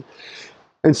Guardian.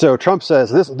 And so Trump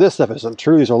says, this stuff isn't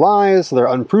true, these are lies, they're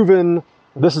unproven,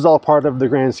 this is all part of the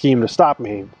grand scheme to stop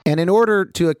me. And in order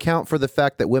to account for the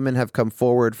fact that women have come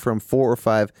forward from 4 or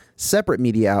 5 separate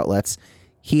media outlets,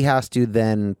 he has to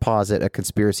then posit a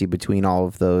conspiracy between all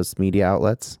of those media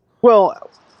outlets? Well,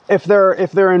 if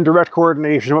they're in direct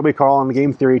coordination, what we call in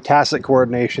game theory tacit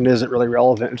coordination isn't really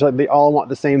relevant. It's like they all want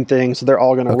the same thing, so they're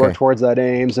all going to work towards that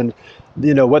aims. And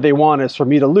what they want is for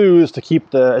me to lose to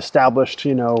keep the established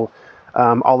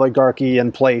oligarchy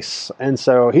in place. And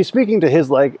so he's speaking to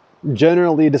his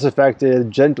generally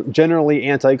disaffected, generally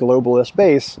anti-globalist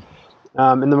base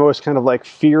in the most kind of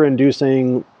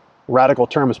fear-inducing radical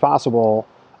terms possible.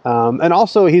 And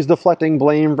also he's deflecting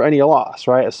blame for any loss,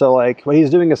 right? So what he's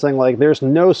doing is saying there's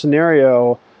no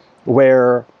scenario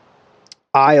where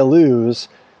I lose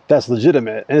that's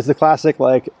legitimate. And it's the classic,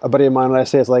 a buddy of mine, when I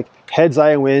say it's heads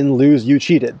I win, lose you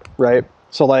cheated, right?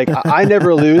 So I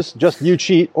never lose, just you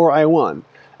cheat or I won.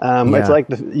 It's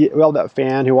that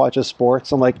fan who watches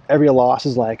sports and every loss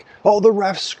is oh, the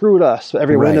refs screwed us.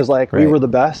 Every win is we were the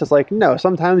best. It's no,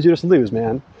 sometimes you just lose,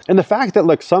 man. And the fact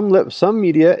that some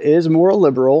media is more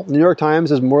liberal, New York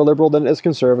Times is more liberal than it is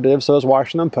conservative, so is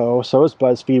Washington Post, so is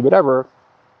BuzzFeed, whatever,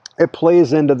 it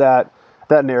plays into that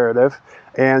narrative.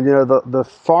 And the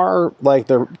far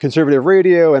the conservative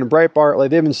radio and Breitbart,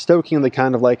 they've been stoking the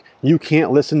kind of you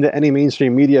can't listen to any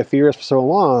mainstream media fears for so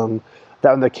long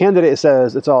that when the candidate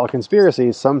says it's all a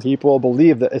conspiracy, some people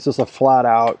believe that it's just a flat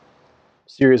out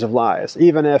series of lies.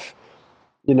 Even if,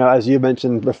 as you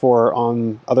mentioned before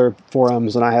on other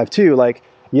forums, and I have too,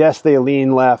 yes, they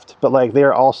lean left, but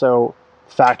they're also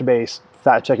fact-based,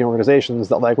 fact-checking organizations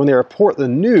that when they report the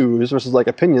news versus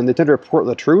opinion, they tend to report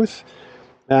the truth.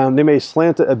 They may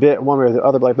slant it a bit one way or the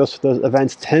other, but those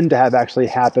events tend to have actually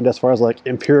happened as far as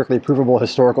empirically provable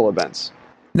historical events.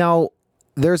 Now,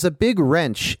 there's a big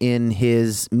wrench in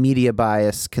his media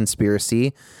bias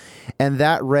conspiracy, and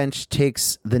that wrench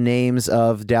takes the names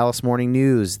of Dallas Morning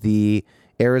News, the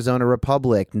Arizona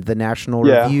Republic, the National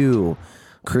Review,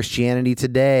 Christianity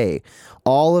Today,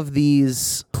 all of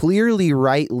these clearly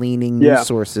right-leaning news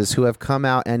sources who have come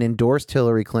out and endorsed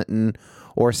Hillary Clinton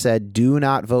or said, do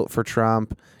not vote for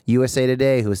Trump. USA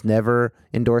Today, who has never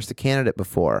endorsed a candidate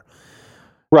before.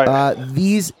 Right.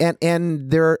 These and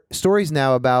there are stories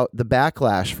now about the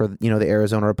backlash for the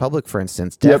Arizona Republic, for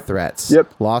instance, death threats,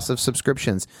 loss of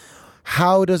subscriptions.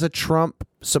 How does a Trump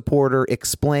supporter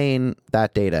explain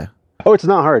that data? Oh, it's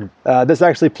not hard. This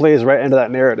actually plays right into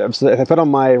that narrative. So if I put on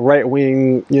my right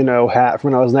wing, hat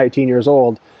from when I was 19 years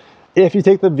old, if you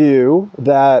take the view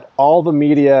that all the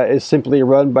media is simply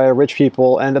run by rich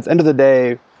people, and at the end of the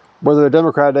day, whether they're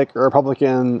Democratic or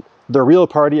Republican, the real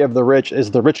party of the rich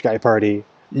is the rich guy party.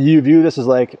 You view this as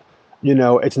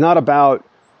it's not about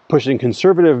pushing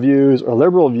conservative views or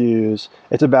liberal views.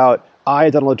 It's about I,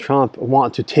 Donald Trump,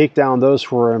 want to take down those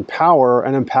who are in power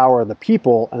and empower the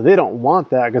people. And they don't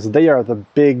want that because they are the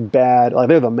big bad,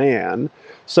 they're the man.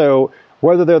 So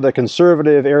whether they're the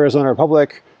conservative Arizona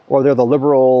Republic or they're the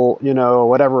liberal,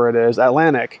 whatever it is,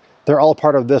 Atlantic, they're all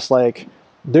part of this,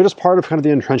 they're just part of kind of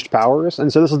the entrenched powers.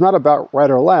 And so this is not about right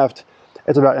or left.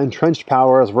 It's about entrenched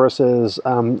powers versus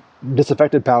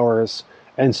disaffected powers.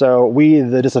 And so we,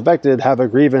 the disaffected, have a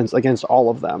grievance against all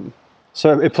of them.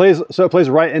 So it plays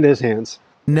right into his hands.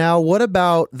 Now, what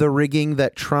about the rigging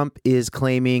that Trump is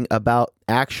claiming about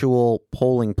actual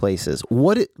polling places?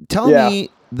 Tell me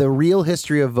the real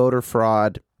history of voter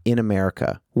fraud in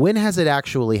America. When has it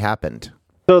actually happened?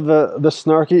 So the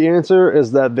snarky answer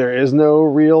is that there is no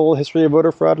real history of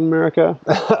voter fraud in America.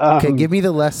 Okay, give me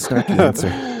the less snarky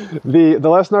answer. The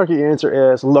less snarky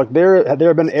answer is, look, there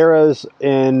have been eras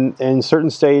in certain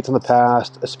states in the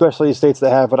past, especially states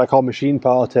that have what I call machine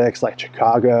politics, like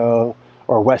Chicago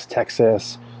or West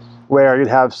Texas, where you'd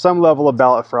have some level of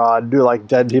ballot fraud, due to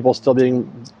dead people still being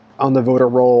on the voter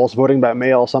rolls, voting by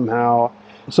mail somehow.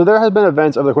 So there has been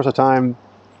events over the course of time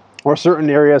where certain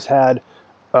areas had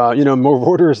more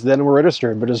voters than were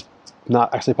registered, but is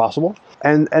not actually possible.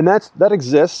 That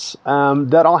exists.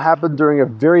 That all happened during a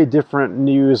very different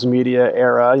news media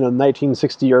era,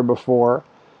 1960 or before.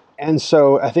 And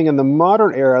so I think in the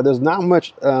modern era, there's not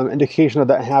much indication of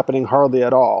that happening hardly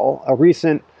at all. A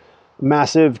recent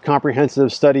massive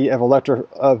comprehensive study of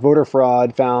voter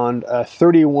fraud found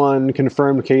 31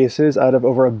 confirmed cases out of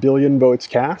over 1 billion votes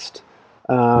cast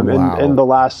in the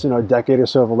last decade or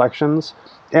so of elections.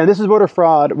 And this is voter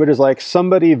fraud, which is like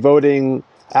somebody voting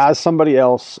as somebody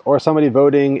else or somebody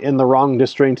voting in the wrong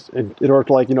district in order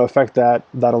to affect that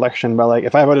election by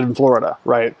if I voted in Florida,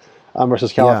 right?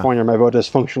 Versus California, my vote is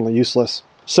functionally useless.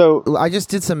 So I just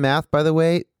did some math, by the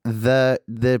way.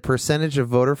 The percentage of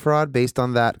voter fraud based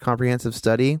on that comprehensive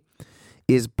study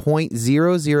is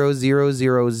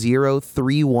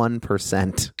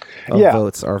 0.0000031% of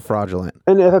votes are fraudulent.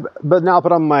 But now I'll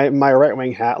put on my right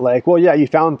wing hat. You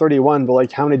found 31, but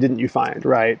how many didn't you find,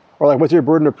 right? Or what's your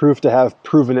burden of proof to have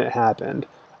proven it happened?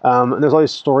 And there's all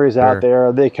these stories out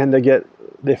there. They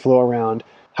flow around.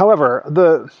 However,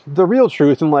 the real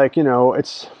truth, and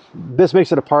this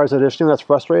makes it a partisan issue that's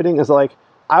frustrating, is I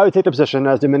would take the position,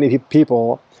 as do many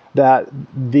people, that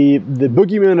the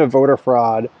boogeyman of voter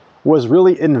fraud was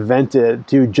really invented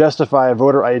to justify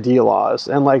voter ID laws.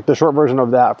 And the short version of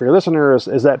that for your listeners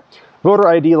is that voter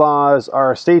ID laws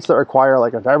are states that require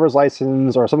a driver's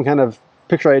license or some kind of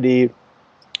picture ID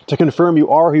to confirm you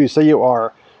are who you say you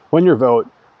are when you vote,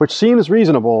 which seems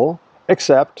reasonable,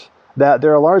 except that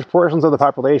there are large portions of the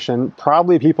population,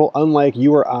 probably people unlike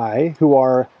you or I, who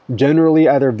are generally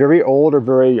either very old or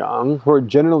very young, who are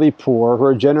generally poor, who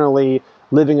are generally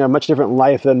living a much different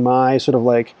life than my sort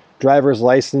of driver's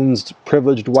licensed,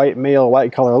 privileged white male,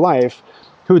 white collar life,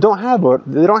 who don't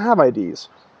have IDs.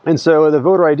 And so the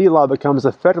voter ID law becomes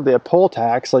effectively a poll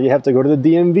tax. So you have to go to the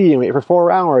DMV and wait for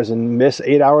 4 hours and miss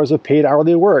 8 hours of paid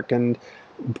hourly work and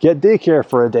get daycare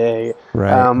for a day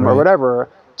or whatever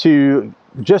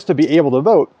just to be able to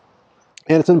vote.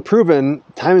 And it's been proven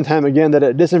time and time again that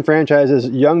it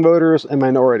disenfranchises young voters and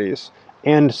minorities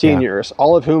and seniors,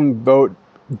 all of whom vote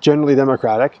generally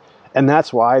Democratic. And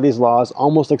that's why these laws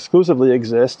almost exclusively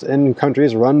exist in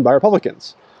countries run by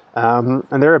Republicans. And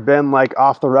there have been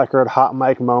off-the-record hot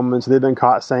mic moments. They've been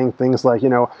caught saying things like,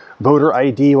 voter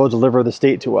ID will deliver the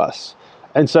state to us.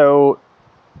 And so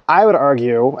I would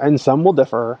argue, and some will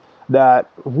differ, that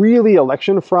really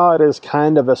election fraud is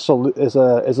kind of a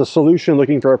solution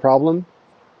looking for a problem.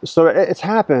 So it's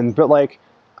happened, but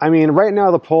right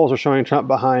now the polls are showing Trump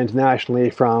behind nationally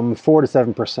from 4 to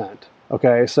 7%.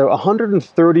 Okay, so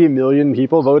 130 million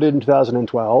people voted in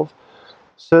 2012.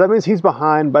 So that means he's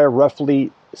behind by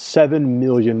roughly 7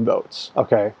 million votes.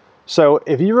 Okay, so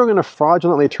if you were going to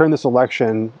fraudulently turn this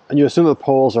election and you assume the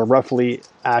polls are roughly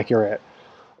accurate,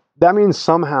 that means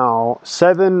somehow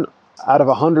 7 out of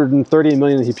 130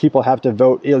 million people have to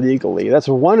vote illegally. That's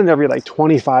 1 in every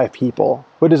 25 people,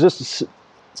 which is just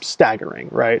staggering,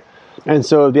 right? And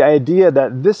so the idea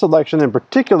that this election in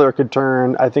particular could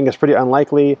turn, I think, is pretty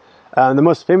unlikely. The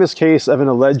most famous case of an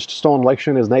alleged stolen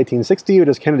election is 1960, which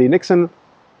is Kennedy-Nixon.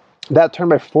 That turned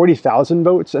by 40,000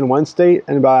 votes in one state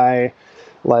and by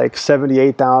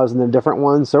 78,000 in different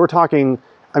ones. So we're talking,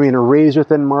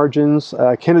 razor-thin margins.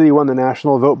 Kennedy won the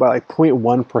national vote by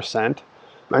 0.1%.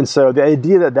 And so the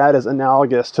idea that is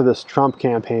analogous to this Trump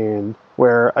campaign,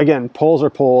 where, again, polls are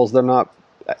polls, they're not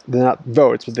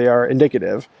votes, but they are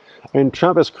indicative.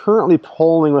 Trump is currently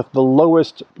polling with the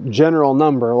lowest general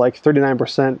number,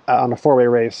 39% on a four-way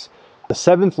race, the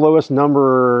 7th lowest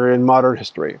number in modern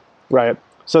history, right?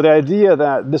 So the idea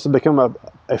that this would become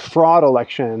a fraud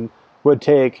election would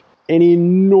take an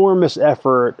enormous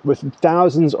effort with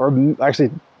thousands or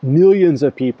actually millions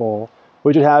of people,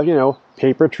 which would have,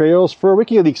 paper trails for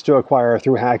WikiLeaks to acquire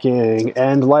through hacking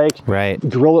and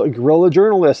guerrilla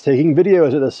journalists taking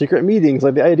videos at the secret meetings.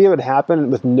 The idea would happen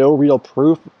with no real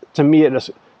proof. To me, it just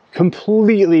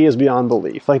completely is beyond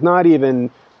belief. Not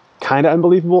even kind of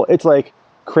unbelievable. It's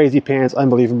crazy pants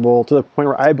unbelievable, to the point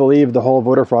where I believe the whole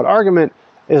voter fraud argument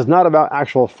is not about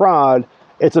actual fraud.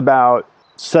 It's about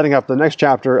setting up the next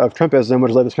chapter of Trumpism,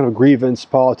 which is this kind of grievance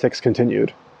politics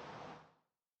continued.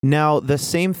 Now, the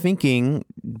same thinking,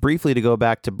 briefly to go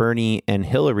back to Bernie and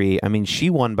Hillary, she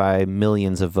won by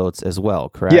millions of votes as well,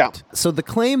 correct? Yeah. So the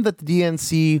claim that the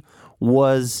DNC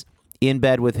was in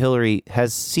bed with Hillary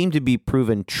has seemed to be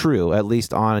proven true, at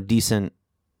least on a decent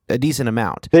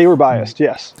amount. They were biased,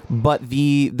 yes. But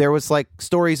there was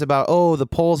stories about, the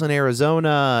polls in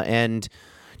Arizona and,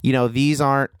 these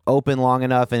aren't open long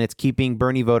enough and it's keeping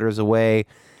Bernie voters away.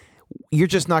 You're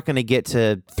just not going to get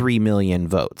to 3 million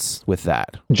votes with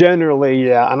that. Generally,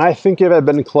 yeah. And I think if it had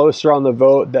been closer on the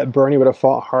vote, that Bernie would have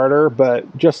fought harder.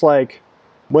 But just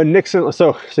when Nixon,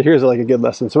 so here's like a good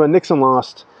lesson. So when Nixon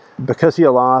lost, because he had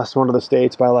lost one of the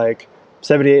states by like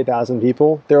 78,000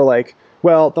 people, they were like,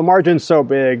 well, the margin's so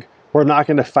big, we're not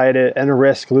going to fight it and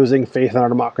risk losing faith in our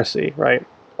democracy, right?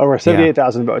 Over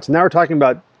 78,000 votes. Now we're talking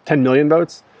about 10 million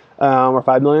votes or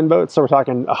 5 million votes. So we're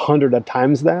talking 100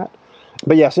 times that.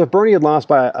 But yeah, so if Bernie had lost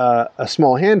by a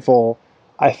small handful,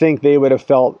 I think they would have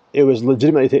felt it was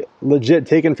legit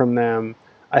taken from them.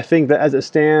 I think that as it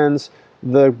stands,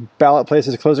 the ballot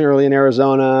places closing early in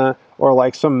Arizona, or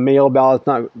like some mail ballots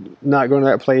not going to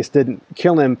that place didn't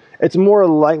kill him. It's more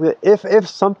likely if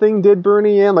something did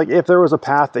Bernie in, like if there was a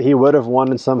path that he would have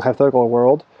won in some hypothetical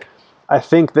world, I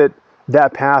think that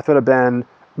path would have been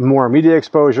more media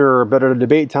exposure, better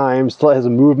debate times, to let his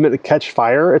movement catch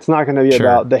fire. It's not going to be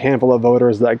about the handful of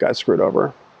voters that got screwed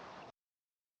over.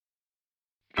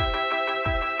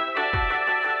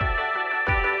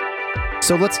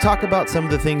 So let's talk about some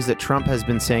of the things that Trump has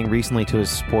been saying recently to his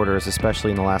supporters, especially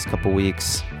in the last couple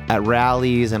weeks at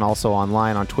rallies and also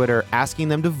online on Twitter, asking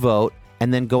them to vote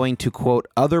and then going to, quote,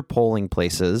 other polling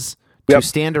places to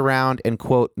stand around and,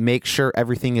 quote, make sure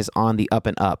everything is on the up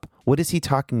and up. What is he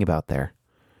talking about there?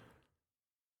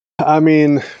 I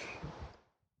mean,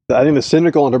 I think the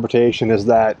cynical interpretation is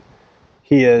that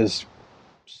he is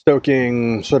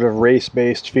stoking sort of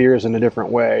race-based fears in a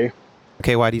different way.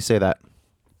 Okay, why do you say that?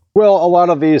 Well, a lot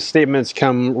of these statements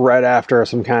come right after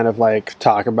some kind of like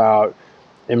talk about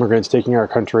immigrants taking our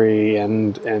country,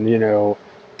 and you know,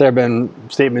 there have been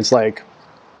statements like,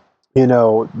 you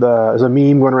know, there's a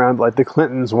meme going around like the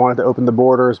Clintons wanted to open the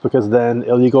borders because then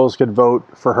illegals could vote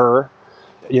for her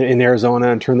in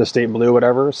Arizona and turn the state blue,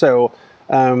 whatever. So,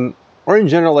 or in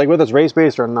general, like whether it's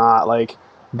race-based or not, like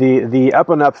the up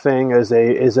and up thing is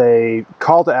a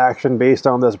call to action based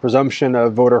on this presumption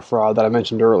of voter fraud that I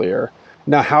mentioned earlier.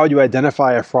 Now, how do you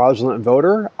identify a fraudulent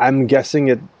voter? I'm guessing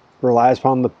it relies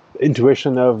upon the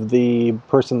intuition of the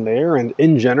person there. And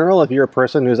in general, if you're a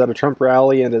person who's at a Trump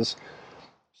rally and is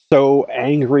so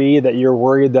angry that you're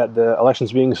worried that the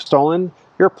election's being stolen,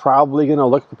 you're probably going to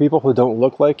look for people who don't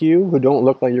look like you, who don't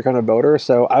look like your kind of voter.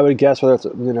 So I would guess whether it's,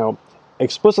 you know,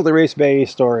 explicitly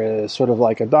race-based or is sort of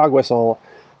like a dog whistle,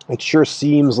 it sure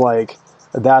seems like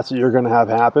that's what you're going to have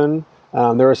happen.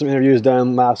 There were some interviews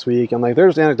done last week, and like they're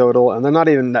just anecdotal, and they're not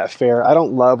even that fair. I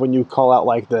don't love when you call out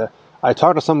like I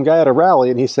talked to some guy at a rally,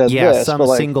 and he said this. Yeah, some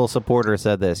single supporter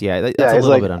said this. Yeah, that's a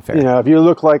little bit unfair. You know, if you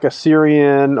look like a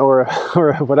Syrian or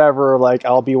whatever, like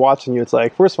I'll be watching you. It's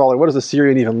like, first of all, like, what does a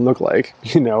Syrian even look like?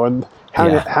 You know, and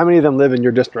how many of them live in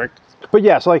your district? But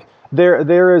yeah, so like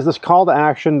there is this call to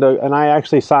action, and I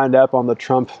actually signed up on the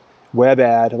Trump web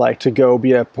ad, like to go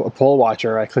be a poll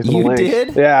watcher. I clicked on the link. You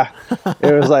did? Yeah.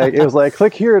 It was like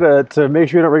click here to make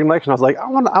sure you don't rig an election. I was like, I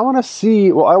want to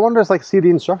see. Well, I want to see the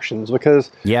instructions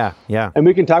because yeah. And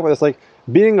we can talk about this. Like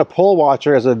being a poll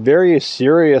watcher is a very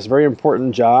serious, very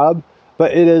important job,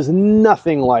 but it is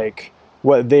nothing like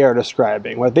what they are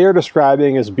describing. What they are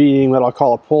describing is being what I'll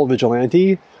call a poll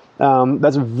vigilante.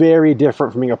 That's very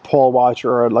different from being a poll watcher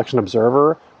or election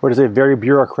observer, which is a very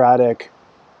bureaucratic,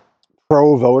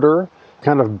 pro-voter,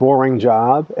 kind of boring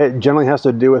job. It generally has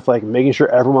to do with like making sure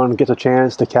everyone gets a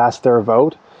chance to cast their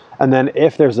vote. And then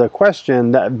if there's a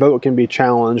question, that vote can be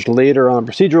challenged later on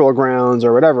procedural grounds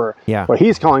or whatever. Yeah. What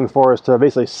he's calling for is to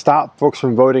basically stop folks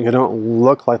from voting who don't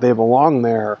look like they belong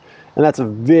there. And that's a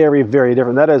very, very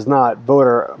different. That is not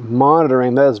voter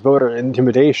monitoring. That is voter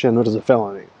intimidation, which is a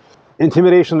felony.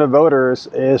 Intimidation of voters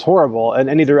is horrible in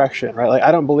any direction, right? Like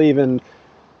I don't believe in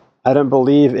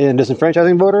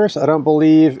disenfranchising voters. I don't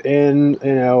believe in,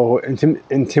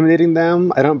 intimidating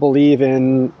them. I don't believe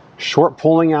in short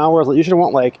polling hours. Like, you should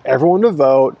want like everyone to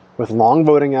vote with long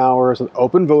voting hours and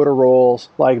open voter rolls.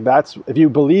 Like that's, if you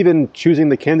believe in choosing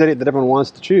the candidate that everyone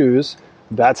wants to choose,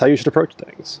 that's how you should approach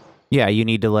things. Yeah, you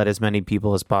need to let as many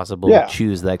people as possible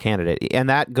choose that candidate. And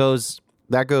that goes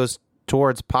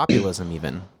towards populism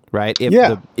even, right?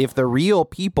 If the real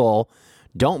people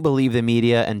don't believe the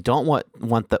media and don't want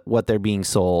what they're being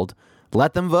sold,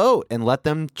 let them vote and let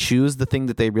them choose the thing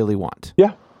that they really want.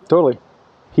 Yeah, totally.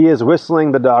 He is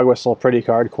whistling the dog whistle pretty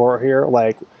hardcore here.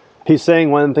 Like he's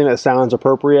saying one thing that sounds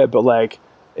appropriate, but like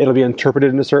it'll be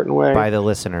interpreted in a certain way by the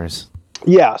listeners.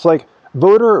 Yeah, so like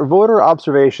voter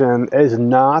observation is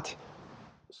not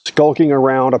skulking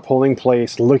around a polling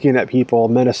place looking at people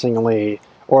menacingly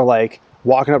or like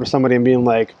walking up to somebody and being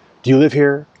like, "Do you live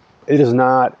here?" It is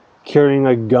not carrying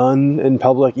a gun in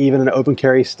public, even in an open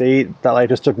carry state, that like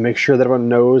just to make sure that everyone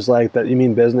knows like that you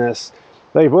mean business.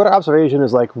 Like voter observation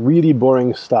is like really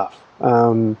boring stuff.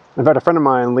 In fact, a friend of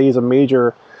mine leads a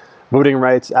major voting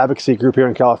rights advocacy group here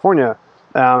in California,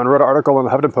 and wrote an article on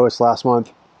the Huffington Post last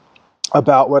month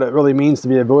about what it really means to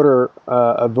be a voter,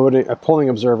 a polling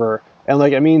observer. And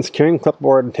like, it means carrying a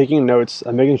clipboard and taking notes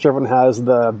and making sure everyone has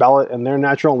the ballot in their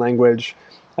natural language,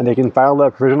 and they can file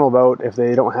a provisional vote if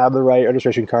they don't have the right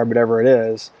registration card, whatever it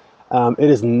is. It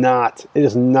is not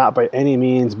by any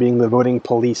means being the voting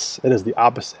police. It is the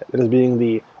opposite. It is being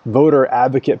the voter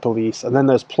advocate police. And then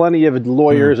there's plenty of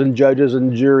lawyers and judges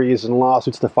and juries and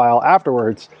lawsuits to file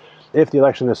afterwards if the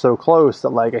election is so close that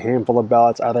like a handful of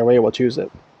ballots either way will choose it.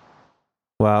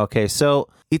 Wow. Okay. So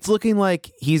it's looking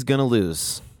like he's going to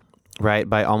lose, right?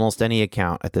 By almost any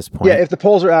account at this point. Yeah. If the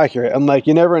polls are accurate, and like,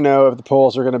 you never know if the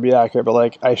polls are going to be accurate, but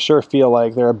like, I sure feel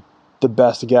like they're the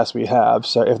best guess we have.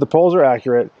 So if the polls are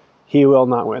accurate, he will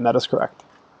not win. That is correct.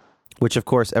 Which, of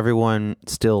course, everyone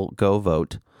still go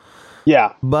vote.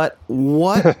 Yeah. But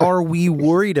what are we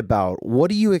worried about? What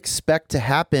do you expect to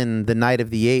happen the night of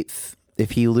the 8th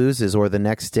if he loses, or the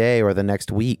next day, or the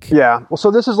next week? Yeah. Well,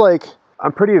 so this is like,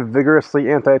 I'm pretty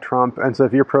vigorously anti-Trump, and so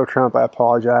if you're pro-Trump, I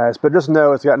apologize. But just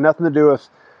know it's got nothing to do with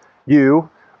you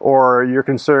or your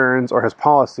concerns or his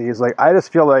policies. Like, I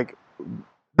just feel like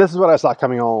this is what I saw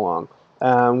coming all along.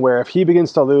 Where if he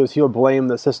begins to lose, he'll blame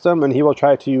the system and he will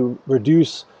try to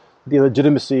reduce the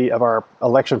legitimacy of our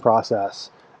election process.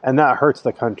 And that hurts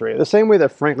the country. The same way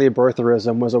that, frankly,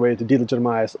 birtherism was a way to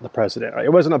delegitimize the president. Right?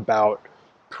 It wasn't about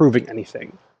proving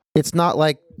anything. It's not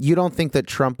like you don't think that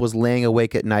Trump was laying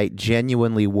awake at night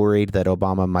genuinely worried that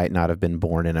Obama might not have been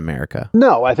born in America.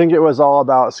 No, I think it was all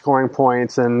about scoring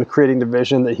points and creating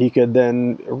division that he could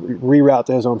then reroute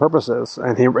to his own purposes.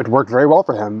 And it worked very well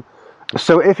for him.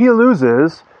 So if he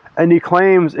loses and he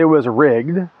claims it was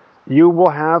rigged, you will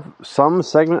have some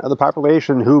segment of the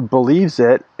population who believes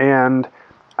it, and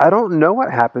I don't know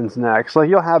what happens next. Like,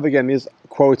 you'll have, again, these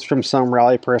quotes from some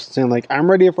rally person saying, like,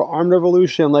 I'm ready for armed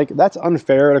revolution. Like, that's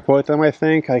unfair to quote them, I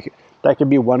think. Like, that could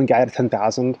be one guy to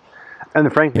 10,000.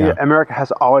 And frankly, America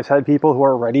has always had people who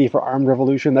are ready for armed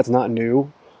revolution. That's not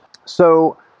new.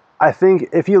 So I think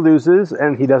if he loses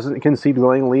and he doesn't concede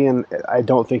willingly, and I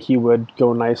don't think he would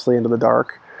go nicely into the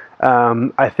dark,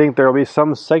 I think there will be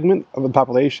some segment of the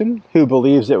population who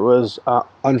believes it was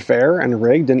unfair and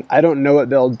rigged, and I don't know what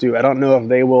they'll do. I don't know if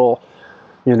they will,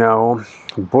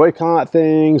 boycott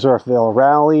things, or if they'll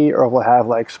rally, or if they'll have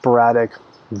like sporadic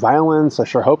violence. I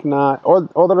sure hope not. Or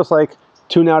they'll just like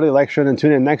tune out the election and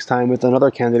tune in next time with another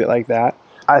candidate like that.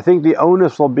 I think the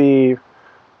onus will be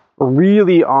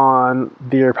really on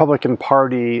the Republican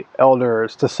Party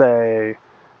elders to say,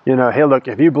 hey, look,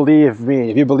 if you believe me,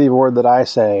 if you believe a word that I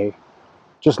say,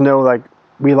 just know, like,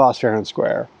 we lost fair and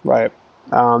square, right?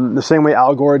 The same way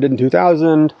Al Gore did in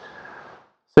 2000,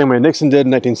 same way Nixon did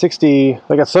in 1960.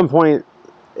 Like, at some point,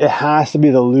 it has to be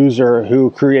the loser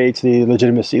who creates the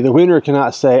legitimacy. The winner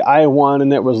cannot say, I won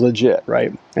and it was legit,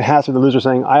 right? It has to be the loser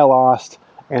saying, I lost,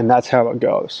 and that's how it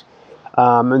goes.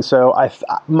 And so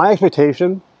my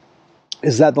expectation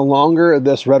is that the longer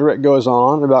this rhetoric goes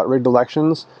on about rigged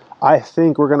elections, I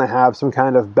think we're going to have some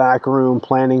kind of backroom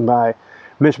planning by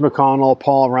Mitch McConnell,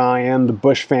 Paul Ryan, the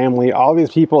Bush family, all these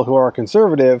people who are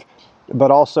conservative, but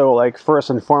also, like,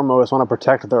 first and foremost want to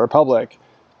protect the republic,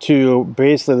 to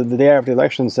basically the day after the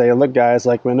election say, look, guys,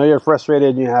 like, we know you're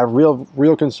frustrated, you have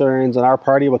real concerns, and our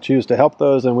party will choose to help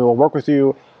those, and we will work with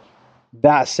you.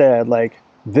 That said, like,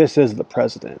 this is the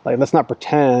president. Like, let's not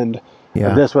pretend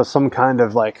that this was some kind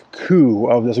of, like, coup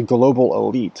of this global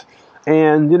elite.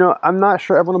 And, I'm not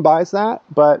sure everyone buys that,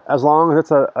 but as long as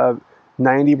it's a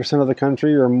 90% of the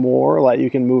country or more, like, you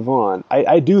can move on.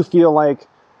 I do feel like,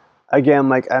 again,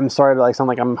 like, I'm sorry to, like, sound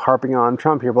like I'm harping on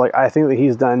Trump here, but, like, I think that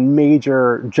he's done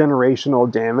major generational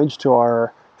damage to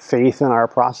our faith in our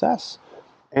process.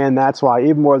 And that's why,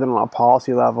 even more than on a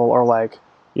policy level or, like,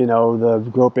 the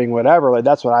groping, whatever, like,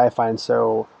 that's what I find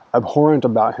so abhorrent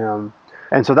about him.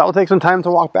 And so that will take some time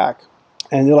to walk back.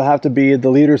 And it'll have to be the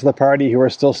leaders of the party who are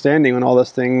still standing when all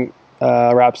this thing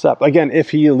wraps up. Again, if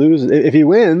he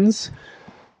wins,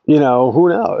 who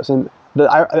knows? And the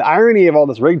irony of all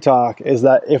this rig talk is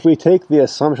that if we take the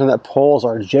assumption that polls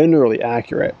are generally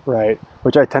accurate, right,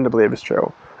 which I tend to believe is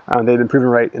true, they've been proven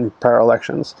right in prior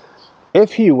elections.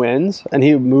 If he wins and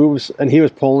he moves, and he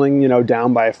was polling,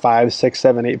 down by 5, 6,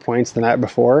 7, 8 points the night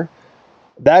before,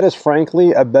 that is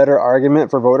frankly a better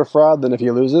argument for voter fraud than if he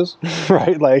loses,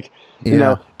 right? Like,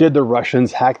 did the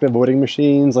Russians hack the voting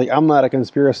machines? Like, I'm not a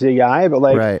conspiracy guy, but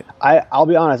like, right. I'll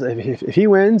be honest, if he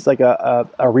wins like a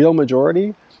real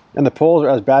majority and the polls are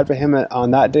as bad for him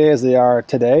on that day as they are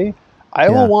today, I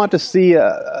will want to see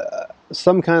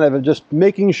some kind of just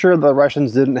making sure the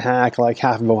Russians didn't hack like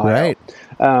half of Ohio.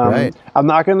 Right. I'm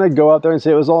not going to go out there and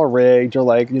say it was all rigged or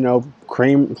like,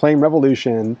 claim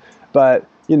revolution, but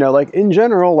like in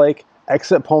general, like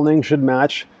exit polling should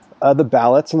match the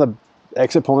ballots and the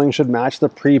exit polling should match the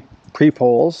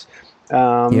pre-polls.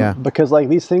 Because like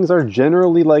these things are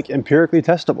generally like empirically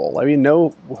testable. I mean,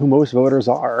 know who most voters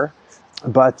are,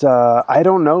 but I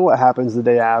don't know what happens the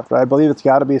day after. I believe it's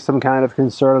got to be some kind of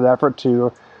concerted effort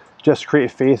to just create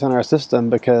faith in our system,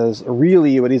 because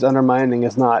really what he's undermining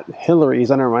is not Hillary, he's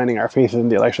undermining our faith in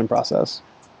the election process.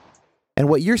 And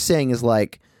what you're saying is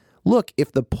like, look,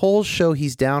 if the polls show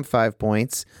he's down 5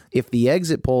 points, if the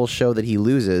exit polls show that he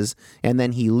loses, and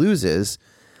then he loses,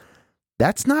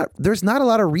 there's not a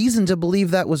lot of reason to believe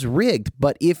that was rigged.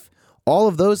 But if all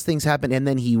of those things happen and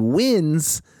then he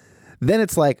wins, then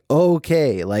it's like,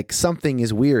 okay, like something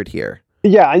is weird here.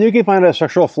 Yeah, and you can find a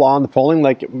structural flaw in the polling,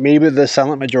 like maybe the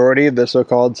silent majority, the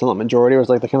so-called silent majority, was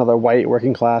like the kind of the white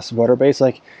working class voter base,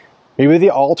 like maybe they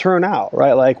all turn out,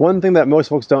 right? Like one thing that most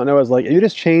folks don't know is like if you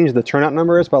just change the turnout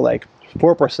numbers by like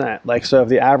 4%, like so if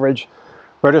the average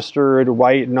registered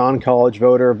white non-college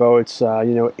voter votes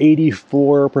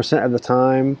 84% of the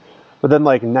time, but then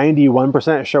like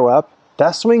 91% show up,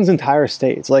 that swings entire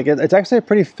states. Like it's actually a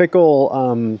pretty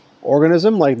fickle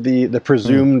organism, like the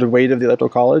presumed weight of the electoral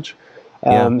college.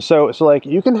 So like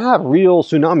you can have real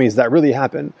tsunamis that really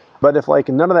happen, but if like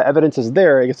none of the evidence is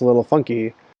there, it gets a little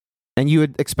funky. And you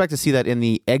would expect to see that in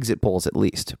the exit polls, at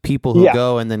least. People who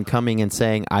go and then coming and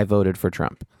saying, I voted for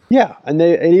Trump. Yeah, and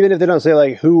even if they don't say,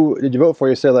 like, who did you vote for,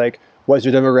 you say, like, what's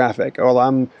your demographic? Or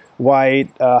I'm white,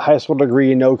 high school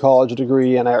degree, no college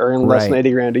degree, and I earn less than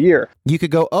 $80,000 a year. You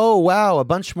could go, oh, wow, a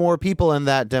bunch more people in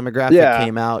that demographic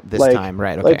came out this time.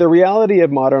 Right, okay. Like, the reality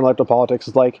of modern electoral politics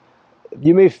is, like,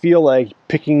 you may feel like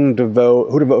picking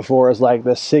who to vote for is, like,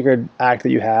 this sacred act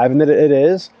that you have, and that it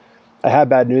is. I have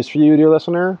bad news for you, dear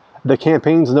listener. The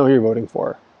campaigns know who you're voting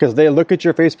for, because they look at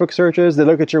your Facebook searches, they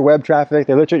look at your web traffic,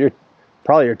 they look at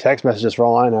probably your text messages for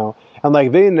all I know. And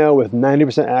like they know with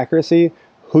 90% accuracy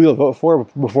who you'll vote for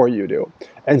before you do.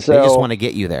 And so they just want to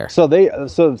get you there.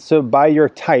 So by your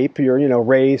type, your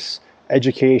race,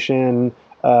 education,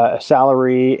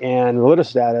 salary, and religious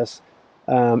status,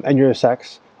 and your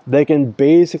sex, they can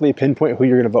basically pinpoint who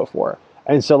you're going to vote for.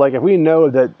 And so like if we know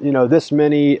that this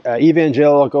many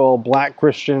evangelical black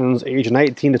Christians age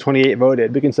 19 to 28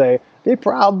 voted, we can say they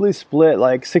probably split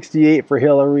like 68 for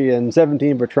Hillary and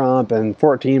 17 for Trump and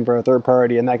 14 for a third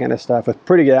party and that kind of stuff with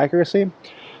pretty good accuracy.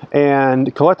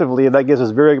 And collectively, that gives us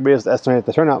very good ways to estimate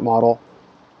the turnout model.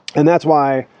 And that's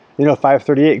why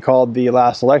 538 called the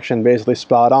last election basically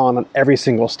spot on every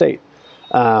single state,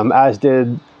 as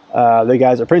did the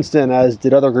guys at Princeton, as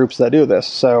did other groups that do this.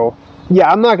 So yeah,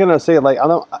 I'm not going to say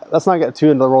let's not get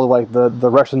too into the role of like the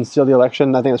Russians steal the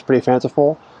election. I think it's pretty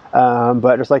fanciful.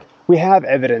 But just like we have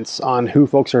evidence on who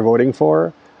folks are voting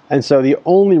for. And so the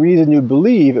only reason you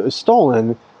believe it was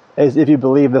stolen is if you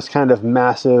believe this kind of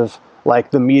massive,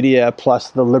 like the media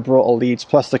plus the liberal elites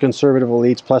plus the conservative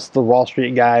elites plus the Wall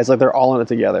Street guys, like they're all in it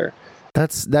together.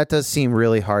 That does seem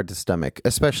really hard to stomach,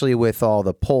 especially with all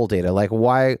the poll data. Like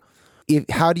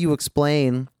how do you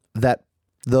explain that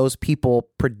those people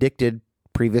predicted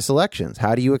previous elections?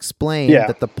 How do you explain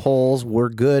that the polls were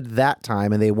good that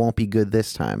time and they won't be good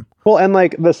this time? Well, and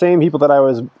like the same people that I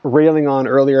was railing on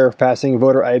earlier passing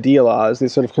voter ID laws,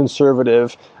 these sort of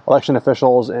conservative election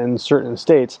officials in certain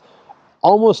states,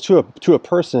 almost to a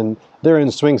person, they're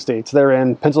in swing states. They're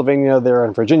in Pennsylvania, they're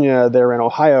in Virginia, they're in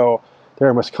Ohio, they're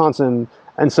in Wisconsin.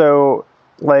 And so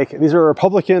like these are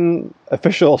Republican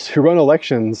officials who run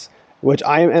elections, which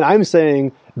I'm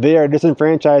saying they are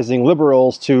disenfranchising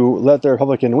liberals to let the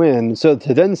Republican win. So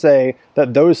to then say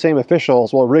that those same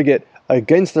officials will rig it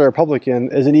against the Republican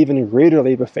is an even greater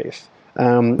leap of faith.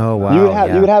 Oh wow!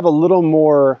 You would have a little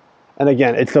more, and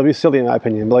again, it's going to be silly in my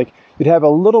opinion, but like you'd have a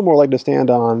little more leg to stand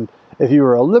on if you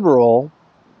were a liberal,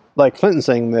 like Clinton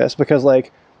saying this, because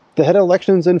like the head of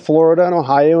elections in Florida and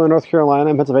Ohio and North Carolina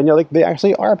and Pennsylvania, like they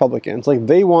actually are Republicans. Like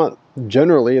they want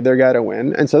generally their guy to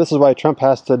win. And so this is why Trump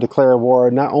has to declare war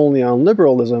not only on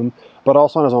liberalism, but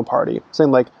also on his own party,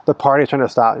 saying like the party is trying to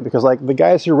stop me because like the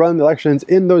guys who run the elections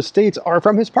in those states are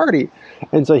from his party.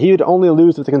 And so he would only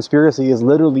lose if the conspiracy is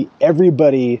literally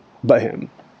everybody but him.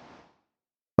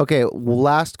 Okay,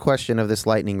 last question of this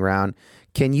lightning round.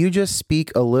 Can you just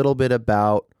speak a little bit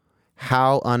about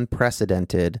how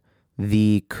unprecedented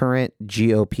the current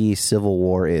GOP civil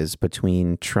war is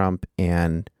between Trump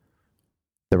and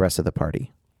the rest of the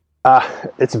party?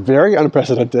 It's very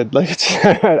unprecedented. Like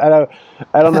I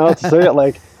don't know how to say it.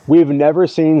 Like we've never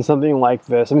seen something like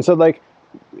this. I mean, so like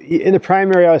in the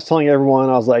primary, I was telling everyone,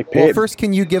 I was like, well, first,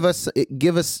 can you give us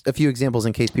a few examples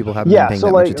in case people haven't been paying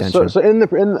that much attention? So in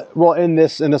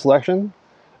this election,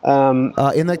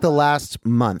 in like the last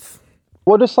month.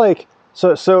 Well, just like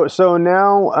So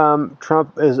now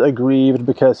Trump is aggrieved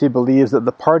because he believes that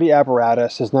the party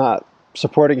apparatus is not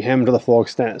supporting him to the full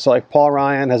extent. So like Paul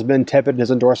Ryan has been tepid in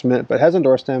his endorsement, but has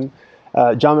endorsed him.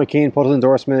 John McCain pulled his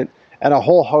endorsement, and a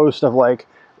whole host of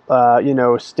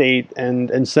state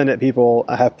and Senate people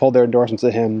have pulled their endorsements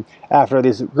to him after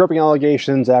these groping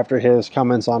allegations, after his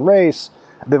comments on race.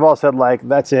 They've all said, like,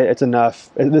 that's it, it's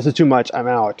enough, this is too much, I'm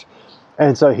out.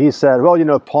 And so he said,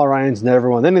 well, Paul Ryan's never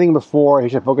won anything before, he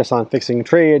should focus on fixing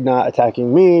trade, not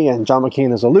attacking me, and John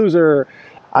McCain is a loser.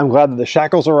 I'm glad that the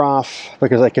shackles are off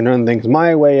because I can run things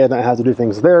my way and I have to do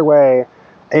things their way.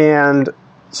 And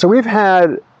so we've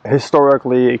had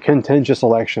historically contentious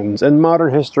elections. In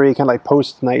modern history, kind of like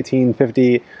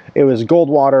post-1950, it was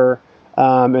Goldwater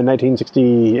in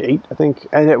 1968, I think,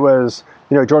 and it was,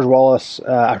 George Wallace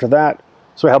after that.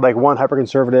 So we had like one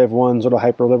hyper-conservative, one sort of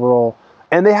hyper-liberal.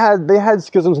 And they had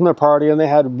schisms in their party, and they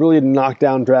had really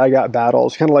knockdown, drag-out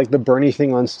battles, kind of like the Bernie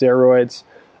thing on steroids.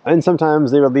 And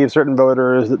sometimes they would leave certain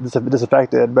voters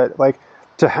disaffected. But like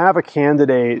to have a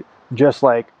candidate just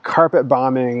like carpet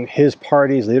bombing his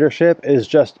party's leadership is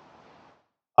just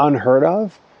unheard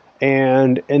of.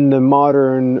 And in the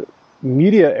modern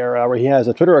media era where he has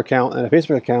a Twitter account and a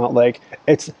Facebook account, like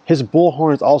it's his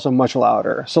bullhorn is also much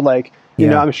louder. So like,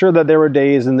 I'm sure that there were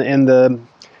days in the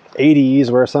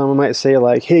 80s where someone might say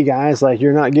like, hey guys, like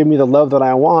you're not giving me the love that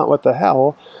I want, what the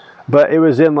hell? But it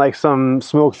was in like some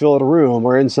smoke-filled room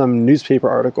or in some newspaper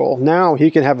article. Now he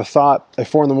can have a thought at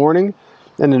 4 a.m.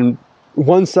 and in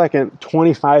 1 second,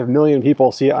 25 million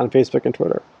people see it on Facebook and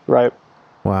Twitter, right?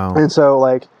 Wow. And so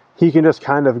like he can just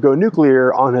kind of go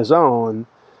nuclear on his own.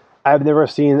 I've never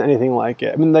seen anything like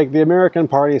it. I mean, like the American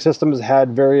party system has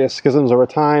had various schisms over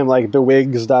time, like the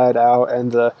Whigs died out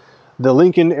and the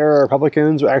Lincoln era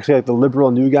Republicans were actually like the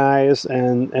liberal new guys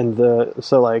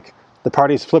so like the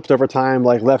parties flipped over time,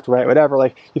 like left, right, whatever.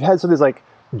 Like you've had some of these like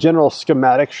general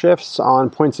schematic shifts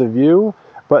on points of view,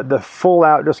 but the full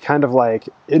out just kind of like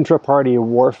intra-party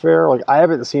warfare, like I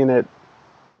haven't seen it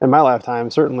in my lifetime,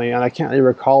 certainly, and I can't really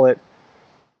recall it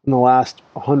in the last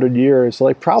 100 years. So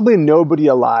like probably nobody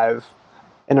alive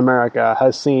in America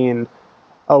has seen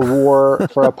a war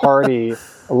for a party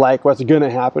like what's going to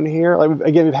happen here. Like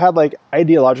again, we've had like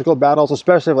ideological battles,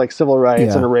 especially like civil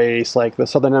rights and race, like the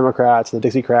Southern Democrats and the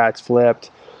Dixiecrats flipped.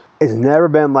 It's never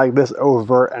been like this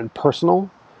overt and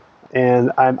personal,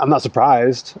 and I'm not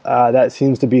surprised. That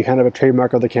seems to be kind of a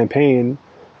trademark of the campaign.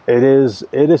 It is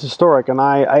historic, and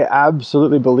I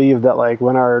absolutely believe that like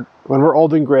when we're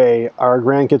old and gray, our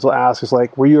grandkids will ask us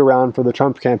like, "Were you around for the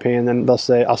Trump campaign?" And I'll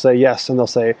say yes, and they'll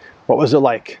say, "What was it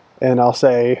like?" And I'll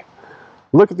say,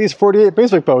 look at these 48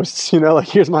 Facebook posts, like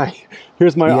here's my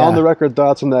on the record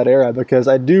thoughts from that era, because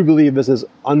I do believe this is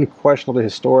unquestionably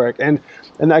historic. And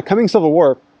that coming Civil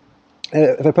War,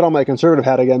 if I put on my conservative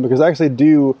hat again, because I actually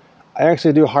do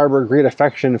harbor great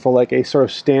affection for like a sort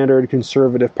of standard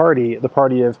conservative party, the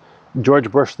party of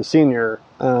George Bush the senior,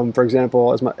 for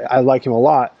example, I like him a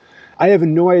lot. I have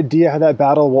no idea how that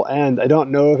battle will end. I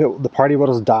don't know if the party will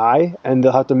just die and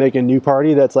they'll have to make a new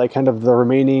party that's like kind of the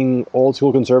remaining old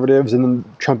school conservatives, and then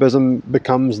Trumpism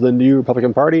becomes the new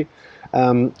Republican Party.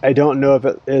 I don't know if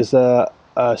it is a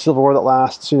civil war that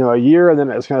lasts, a year and then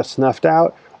it's kind of snuffed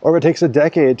out, or if it takes a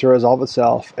decade to resolve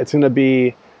itself. It's going to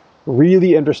be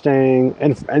really interesting,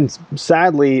 and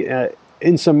sadly,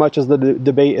 in so much as the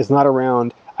debate is not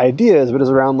around ideas, but is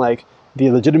around like the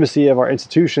legitimacy of our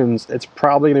institutions, it's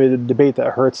probably going to be the debate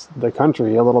that hurts the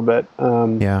country a little bit.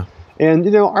 And,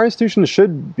 our institutions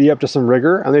should be up to some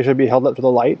rigor, and they should be held up to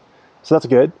the light. So that's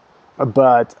good.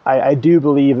 But I do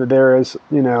believe that there is,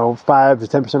 5 to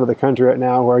 10% of the country right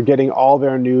now who are getting all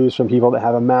their news from people that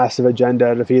have a massive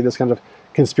agenda to feed this kind of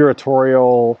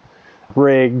conspiratorial,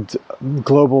 rigged,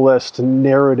 globalist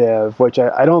narrative, which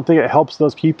I don't think it helps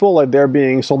those people. Like they're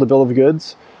being sold a bill of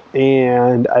goods.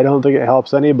 And I don't think it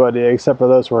helps anybody except for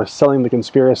those who are selling the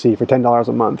conspiracy for $10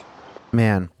 a month.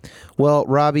 Man. Well,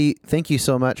 Robbie, thank you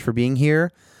so much for being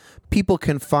here. People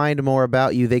can find more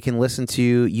about you. They can listen to,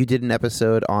 you did an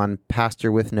episode on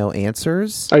Pastor with No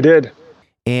Answers. I did.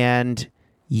 And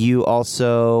you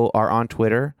also are on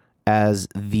Twitter as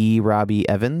the Robbie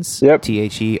Evans. Yep.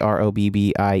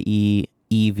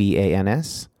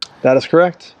 TheRobbieEvans. That is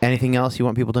correct. Anything else you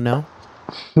want people to know?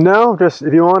 No, just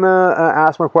if you want to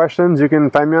ask more questions, you can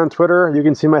find me on Twitter. You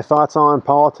can see my thoughts on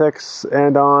politics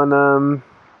and on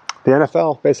the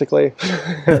NFL, basically.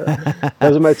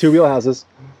 Those are my two wheelhouses.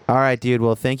 All right, dude.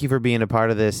 Well, thank you for being a part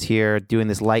of this here, doing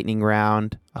this lightning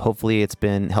round. Hopefully it's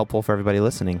been helpful for everybody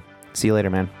listening. See you later,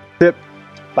 man. Yep.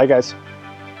 Bye, guys.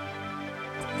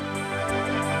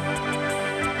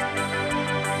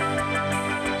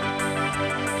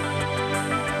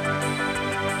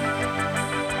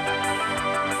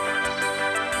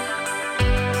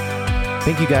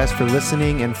 Thank you guys for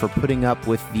listening and for putting up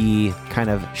with the kind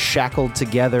of shackled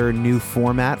together new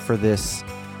format for this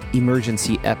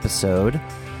emergency episode.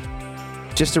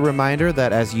 Just a reminder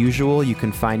that, as usual, you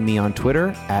can find me on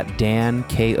Twitter at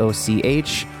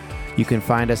DanKoch. You can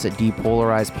find us at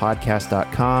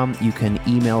depolarizedpodcast.com. You can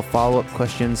email follow-up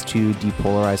questions to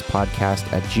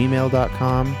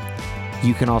depolarizedpodcast@gmail.com.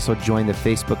 You can also join the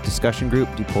Facebook discussion group,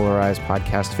 Depolarized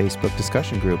Podcast Facebook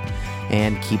discussion group,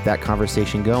 and keep that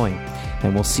conversation going.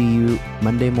 And we'll see you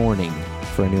Monday morning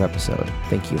for a new episode.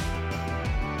 Thank you.